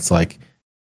something that's like,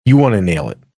 you want to nail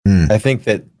it. I think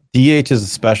that DH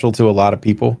is special to a lot of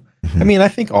people. I mean, I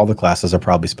think all the classes are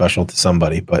probably special to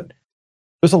somebody, but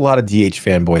there's a lot of DH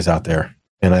fanboys out there.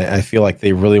 And I feel like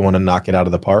they really want to knock it out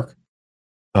of the park.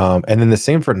 And then the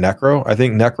same for Necro. I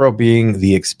think Necro being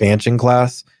the expansion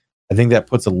class, I think that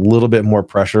puts a little bit more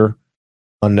pressure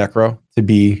on Necro to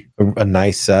be a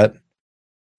nice set.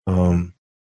 And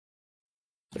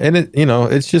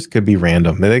it's just could be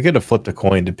random. They could have flipped a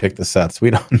coin to pick the sets. We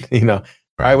don't, all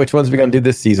right, which ones are we going to do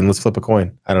this season? Let's flip a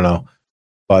coin. I don't know.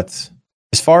 But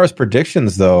as far as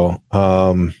predictions, though,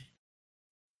 I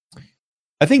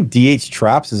think DH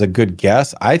Traps is a good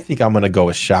guess. I think I'm going to go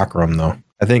with Chakram, though.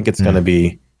 I think it's going to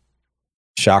be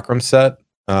Chakram set.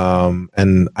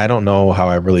 And I don't know how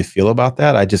I really feel about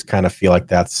that. I just kind of feel like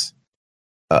that's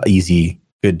an easy,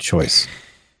 good choice.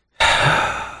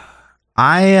 I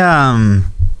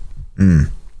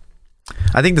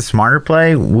think the smarter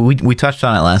play, we touched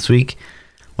on it last week,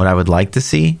 what I would like to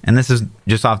see, and this is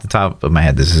just off the top of my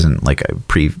head, this isn't like a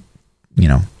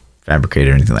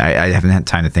fabricated or anything. I haven't had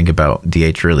time to think about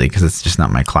DH really because it's just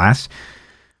not my class.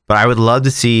 But I would love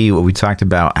to see what we talked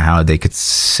about, how they could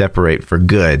separate for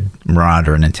good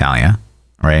Marauder and Natalia,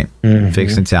 right?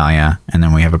 Fix Natalia, and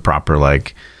then we have a proper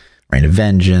like Reign of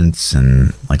Vengeance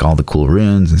and like all the cool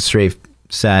runes and strafe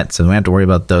sets, so we don't have to worry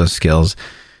about those skills.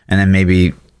 And then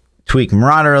maybe tweak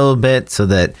Marauder a little bit so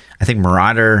that I think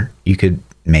Marauder, you could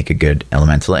make a good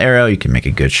elemental arrow, you can make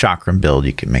a good chakram build,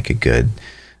 you can make a good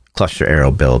cluster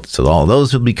arrow build, so all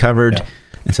those will be covered.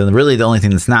 And so really the only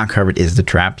thing that's not covered is the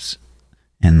traps,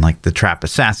 and like the trap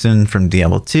assassin from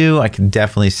Diablo 2, I could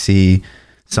definitely see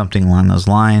something along those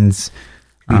lines,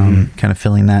 kind of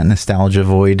filling that nostalgia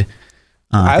void.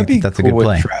 I think that's a good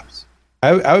play. Traps.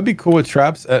 I would be cool with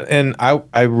traps, and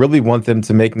I really want them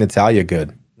to make Natalia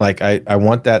good. Like I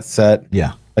want that set.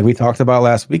 Yeah, like we talked about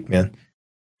last week, man.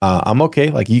 I'm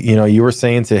okay. Like you were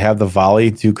saying to have the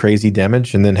volley do crazy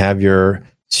damage, and then have your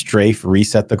strafe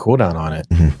reset the cooldown on it.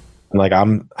 And like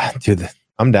I'm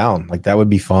down. Like that would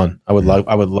be fun. I would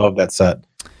love that set.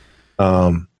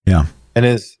 And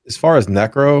as far as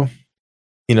Necro,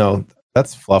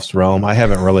 that's Fluff's realm. I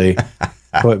haven't really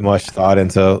put much thought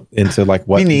into like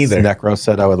what Necro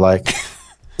set I would like.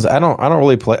 I don't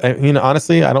really play.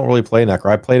 Honestly, I don't really play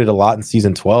Necro. I played it a lot in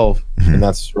season 12, and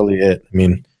that's really it. I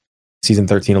mean, season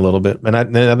 13 a little bit, and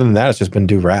then other than that, it's just been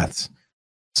do rats.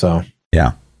 So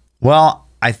yeah. Well,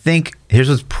 I think here's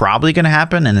what's probably going to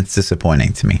happen, and it's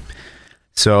disappointing to me.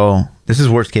 So this is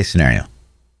worst case scenario.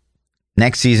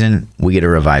 Next season, we get a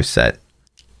revive set.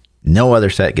 No other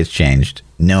set gets changed.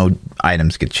 No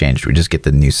items get changed. We just get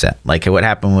the new set. Like what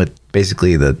happened with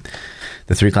basically the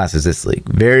 3 classes this league.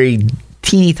 Very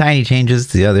teeny tiny changes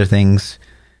to the other things,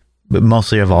 but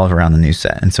mostly revolve around the new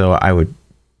set. And so I would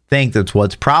think that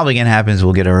what's probably going to happen is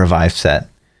we'll get a revive set.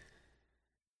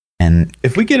 And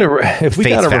if we get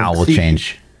Fate's Vow will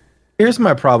change. Here's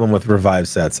my problem with revive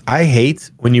sets. I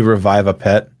hate when you revive a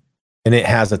pet and it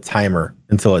has a timer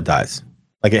until it dies.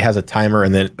 Like it has a timer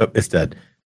and then it's dead.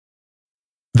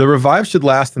 The revive should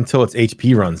last until its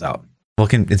HP runs out. Well,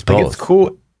 it's both. Like it's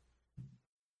cool.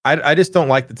 I just don't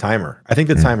like the timer. I think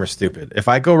the timer's stupid. If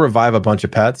I go revive a bunch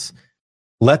of pets,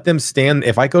 let them stand.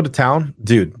 If I go to town,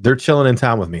 dude, they're chilling in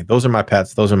town with me. Those are my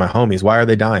pets. Those are my homies. Why are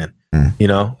they dying? You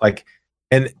know, like,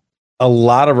 and a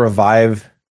lot of revive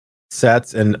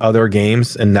sets and other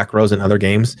games and necros and other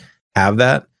games have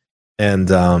that.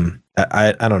 And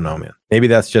I don't know, man. Maybe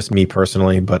that's just me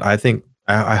personally, but I think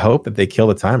I hope that they kill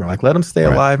the timer. Like, let them stay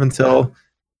alive until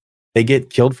they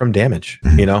get killed from damage,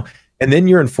 you know? And then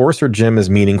your enforcer gym is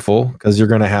meaningful because you're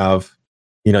going to have,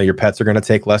 you know, your pets are going to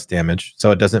take less damage. So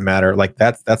it doesn't matter. Like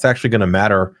that's actually going to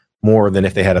matter more than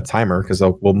if they had a timer because,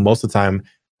 well, most of the time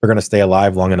they're going to stay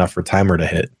alive long enough for timer to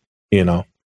hit, you know?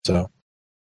 So.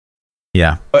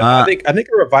 Yeah. But I think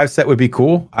a revive set would be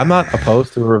cool. I'm not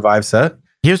opposed to a revive set.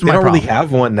 Here's my problem. They don't really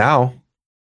have one now.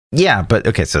 Yeah, but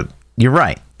okay, so you're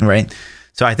right?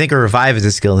 So I think a revive is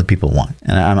a skill that people want.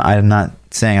 And I'm not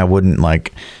saying I wouldn't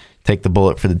like take the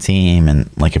bullet for the team and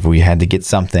like if we had to get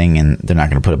something and they're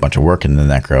not going to put a bunch of work into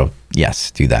the necro,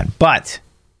 yes, do that. But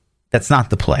that's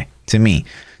not the play to me.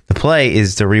 The play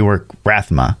is to rework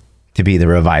Rathma to be the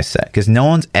revive set because no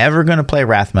one's ever going to play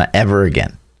Rathma ever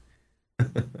again.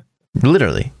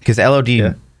 Literally, because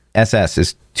LOD SS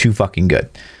is too fucking good.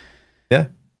 Yeah.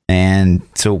 And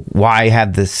so why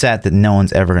have the set that no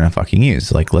one's ever going to fucking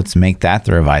use? Like, let's make that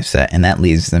the revive set. And that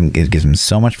leaves them, it gives them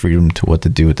so much freedom to what to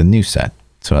do with the new set.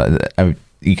 So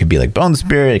you could be like Bone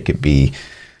Spirit. It could be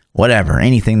whatever,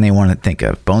 anything they want to think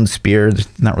of. Bone Spear,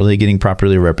 not really getting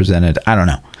properly represented. I don't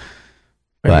know.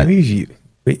 But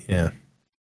yeah.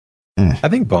 I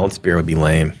think Bone Spear would be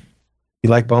lame. You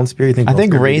like Bone Spear? You think? I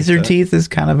think Razor Teeth is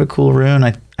kind of a cool rune.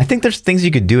 I think there's things you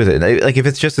could do with it. Like if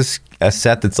it's just a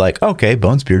set that's like, okay,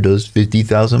 Bone Spear does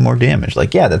 50,000 more damage.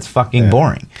 Like, yeah, that's fucking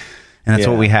boring. And that's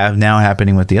what we have now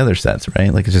happening with the other sets,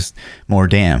 right? Like it's just more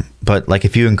damn. But like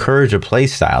if you encourage a play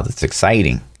style that's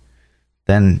exciting,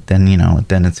 then you know,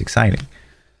 then it's exciting.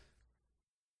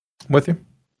 With you.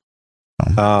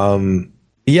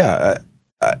 Yeah,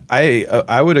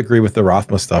 I would agree with the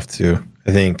Rothma stuff too.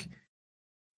 I think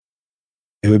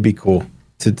it would be cool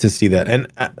to see that. And,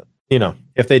 you know,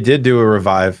 if they did do a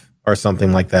revive or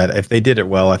something like that, if they did it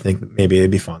well, I think maybe it'd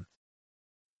be fun.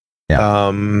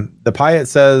 Yeah. The Piet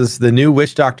says the new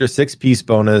Witch Doctor 6-piece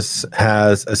bonus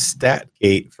has a stat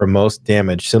gate for most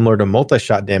damage, similar to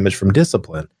multi-shot damage from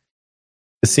Discipline.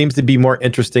 This seems to be more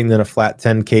interesting than a flat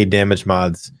 10k damage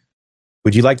mods.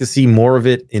 Would you like to see more of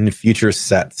it in future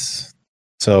sets?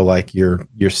 So, like, your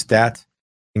stat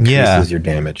increases your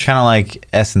damage. Kind of like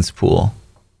Essence Pool.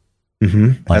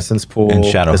 Mm-hmm. Like Essence Pool and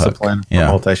Shadow Discipline,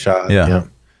 multi-shot. Yeah.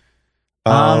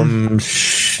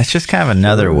 It's just kind of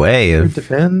another way of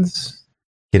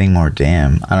getting more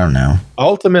damn. I don't know.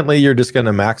 Ultimately, you're just going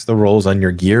to max the rolls on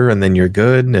your gear and then you're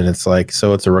good. And it's like,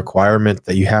 so it's a requirement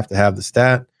that you have to have the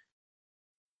stat.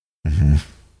 Mm-hmm.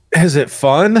 Is it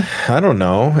fun? I don't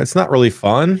know. It's not really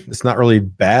fun. It's not really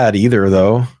bad either,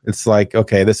 though. It's like,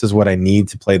 okay, this is what I need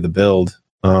to play the build.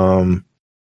 I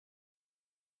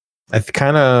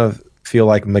kind of feel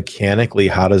like mechanically,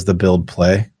 how does the build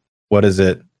play? What is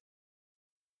it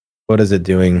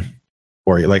doing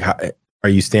for you? Like, are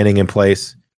you standing in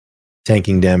place,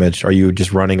 tanking damage? Are you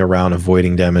just running around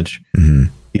avoiding damage? Mm-hmm.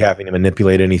 You having to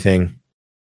manipulate anything?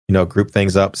 You know, group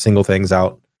things up, single things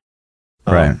out.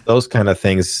 Right. Those kind of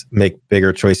things make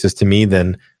bigger choices to me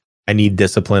than I need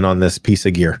discipline on this piece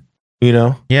of gear. You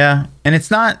know? Yeah, and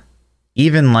it's not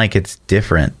even like it's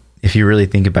different if you really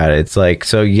think about it. It's like,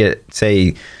 so you get,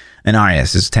 say, an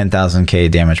Arias is 10,000k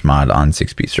damage mod on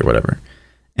 6-piece or whatever.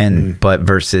 And but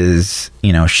versus,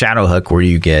 you know, Shadowhook where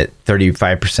you get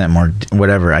 35% more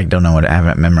whatever, I don't know what I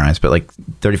haven't memorized, but like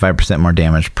 35% more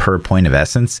damage per point of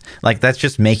essence. Like that's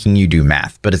just making you do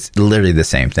math, but it's literally the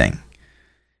same thing.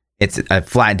 it's a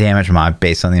flat damage mod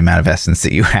based on the amount of essence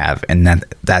that you have, and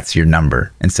that's your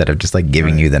number instead of just like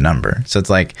giving you the number. So it's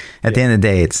like at the end of the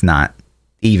day, it's not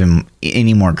even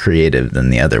any more creative than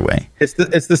the other way. It's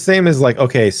the same as like,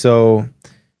 okay, so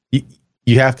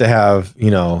you have to have,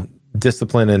 you know,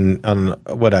 discipline and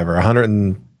whatever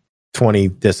 120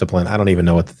 discipline. I don't even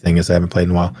know what the thing is. I haven't played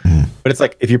in a while, but it's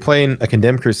like if you're playing a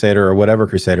Condemned Crusader or whatever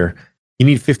Crusader, you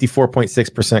need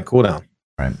 54.6% cooldown.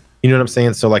 Right. You know what I'm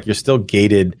saying? So like you're still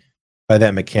gated by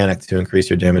that mechanic to increase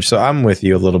your damage. So I'm with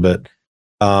you a little bit.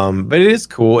 But it is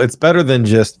cool. It's better than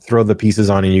just throw the pieces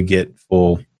on and you get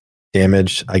full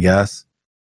damage, I guess.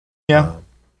 Yeah.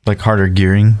 Like harder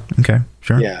gearing. Okay,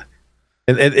 sure. Yeah.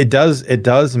 It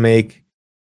does make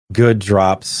good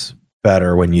drops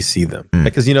better when you see them.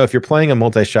 Because, you know, if you're playing a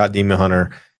multi-shot Demon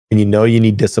Hunter and you know you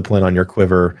need discipline on your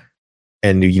quiver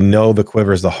and you know the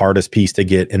quiver is the hardest piece to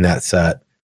get in that set,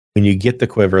 when you get the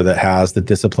quiver that has the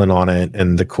discipline on it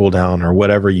and the cooldown or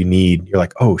whatever you need, you're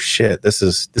like, oh shit, this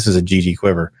is a GG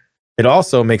quiver. It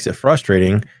also makes it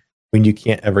frustrating when you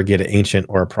can't ever get an ancient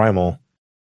or a primal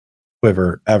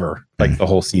quiver ever, like the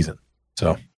whole season.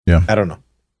 So yeah, I don't know.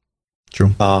 True.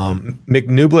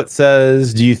 McNublet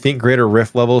says, do you think greater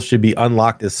rift levels should be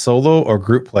unlocked as solo or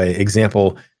group play?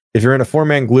 Example, if you're in a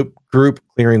 4-man group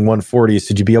clearing 140s,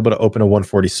 should you be able to open a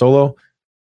 140 solo?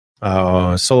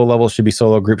 Solo level should be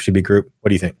solo, group should be group. What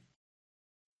do you think?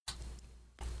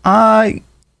 I'm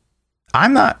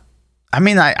not. I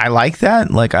mean, I like that.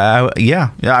 Like, I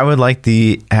would like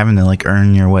the having to like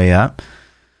earn your way up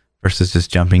versus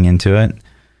just jumping into it.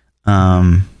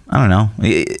 I don't know.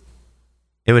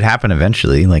 It would happen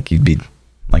eventually. Like you'd be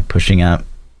like pushing up,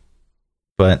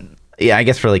 but yeah, I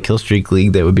guess for like Kill Streak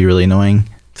League, that would be really annoying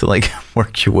to like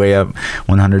work your way up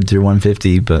 100 through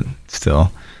 150. But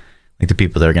still, like the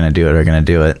people that are gonna do it are gonna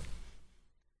do it.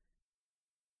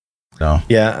 So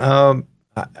yeah,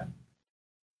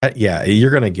 yeah,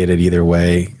 you're gonna get it either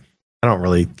way. I don't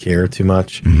really care too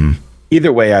much.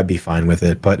 Either way, I'd be fine with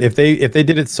it. But if they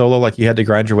did it solo, like you had to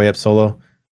grind your way up solo,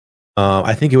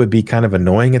 I think it would be kind of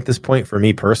annoying at this point for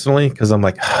me personally, because I'm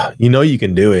like, you know, you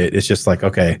can do it. It's just like,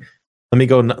 okay, let me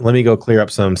go clear up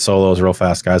some solos real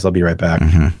fast, guys. I'll be right back.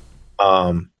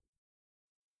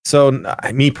 So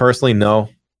me personally, no,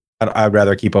 I'd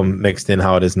rather keep them mixed in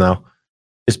how it is now,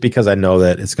 just because I know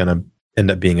that it's gonna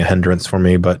end up being a hindrance for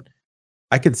me. But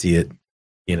I could see it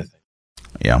being a thing.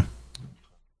 Yeah.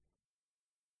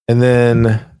 And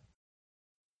then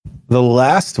the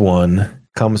last one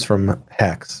comes from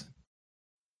Hex.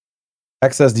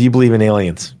 Hex says, do you believe in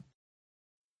aliens?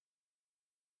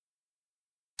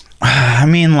 I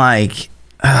mean, like,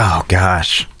 oh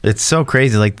gosh, it's so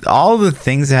crazy. Like all the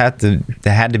things that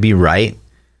had to be right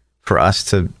for us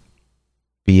to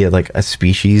be a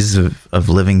species of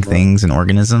living things and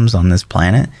organisms on this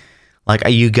planet. Like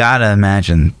you gotta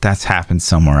imagine that's happened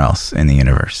somewhere else in the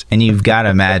universe, and you've got to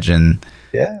imagine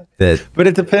that. But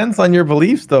it depends on your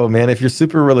beliefs, though, man. If you're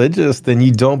super religious, then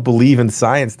you don't believe in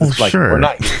science. That's we're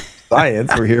not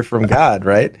science. We're here from God,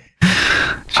 right?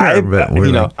 Sure, but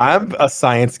I'm a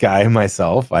science guy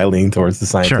myself. I lean towards the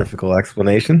scientific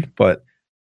explanation, but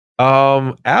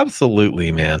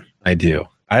absolutely, man, I do.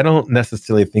 I don't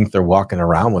necessarily think they're walking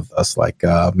around with us like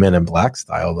Men in Black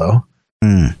style, though.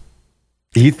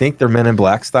 Do you think they're Men in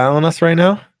Black style on us right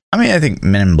now? I mean, I think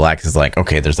Men in Black is like,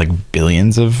 okay, there's like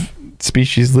billions of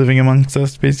species living amongst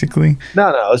us, basically.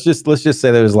 No. Let's just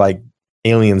say there's like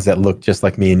aliens that look just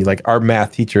like me, and like our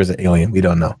math teacher is an alien. We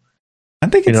don't know. I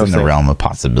think it's in the realm of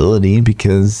possibility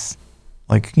because,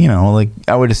 like, you know, like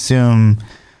I would assume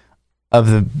of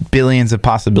the billions of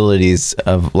possibilities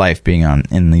of life being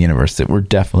in the universe that we're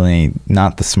definitely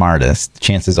not the smartest.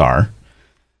 Chances are,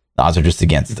 the odds are just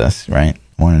against us, right?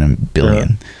 1 in a billion.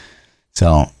 Yeah.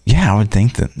 So yeah, I would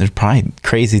think that there's probably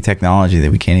crazy technology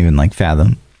that we can't even like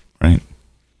fathom, right?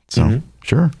 So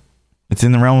sure, it's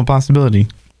in the realm of possibility.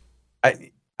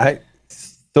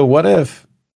 So what if,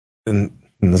 and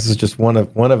this is just one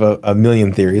of a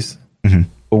million theories,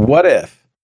 but what if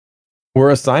we're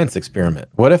a science experiment?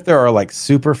 What if there are like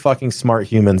super fucking smart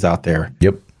humans out there?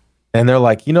 Yep. And they're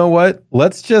like, you know what?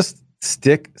 Let's just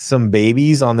stick some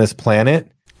babies on this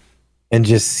planet and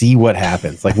just see what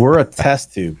happens. Like we're a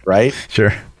test tube, right?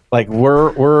 Sure. Like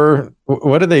we're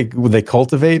what do they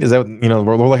cultivate? Is that, you know,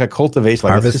 we're like a cultivation.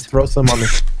 Like, let's just throw some on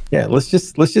the let's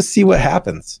just see what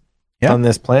happens on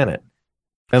this planet.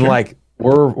 And like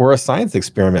we're a science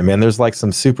experiment, man. There's like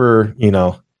some super, you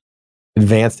know,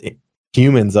 advanced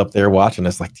humans up there watching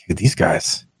us. Like, dude, these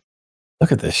guys,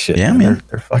 look at this shit. Yeah, man.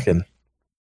 They're fucking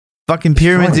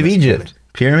pyramids of Egypt.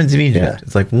 Pyramids of Egypt. Yeah.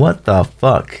 It's like, what the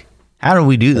fuck? How do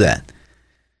we do that?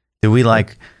 Did we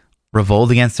like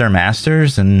revolt against their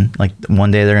masters, and like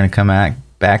one day they're gonna come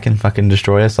back and fucking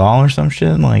destroy us all or some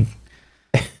shit. Like,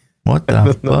 what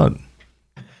the fuck?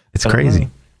 It's crazy.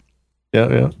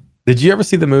 Yeah. Did you ever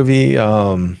see the movie?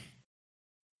 Fuck,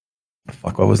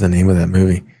 what was the name of that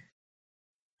movie?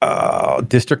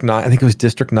 District 9. I think it was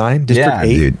District 9. District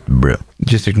 8. Dude, bro.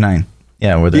 District 9.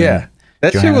 Yeah, where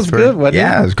that shit was good, wasn't it?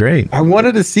 Yeah, it was great. I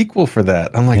wanted a sequel for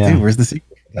that. I'm like, dude, where's the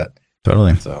sequel for that?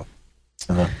 Totally. So,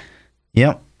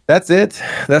 yep. That's it.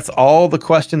 That's all the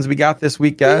questions we got this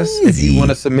week, guys. Easy. If you want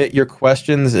to submit your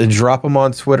questions, drop them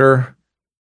on Twitter.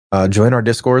 Join our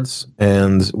Discords,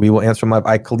 and we will answer them live.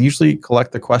 I usually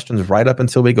collect the questions right up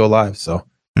until we go live. So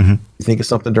if you think of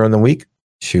something during the week,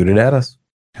 shoot it at us.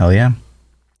 Hell yeah.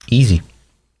 Easy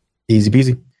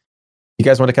peasy. You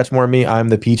guys want to catch more of me? I'm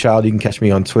ThaPchild. You can catch me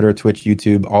on Twitter, Twitch,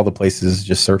 YouTube, all the places.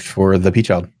 Just search for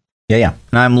ThaPchild. Yeah.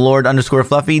 And I'm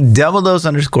Lord_Fluffy. Double those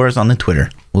underscores on the Twitter.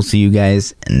 We'll see you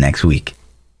guys next week.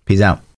 Peace out.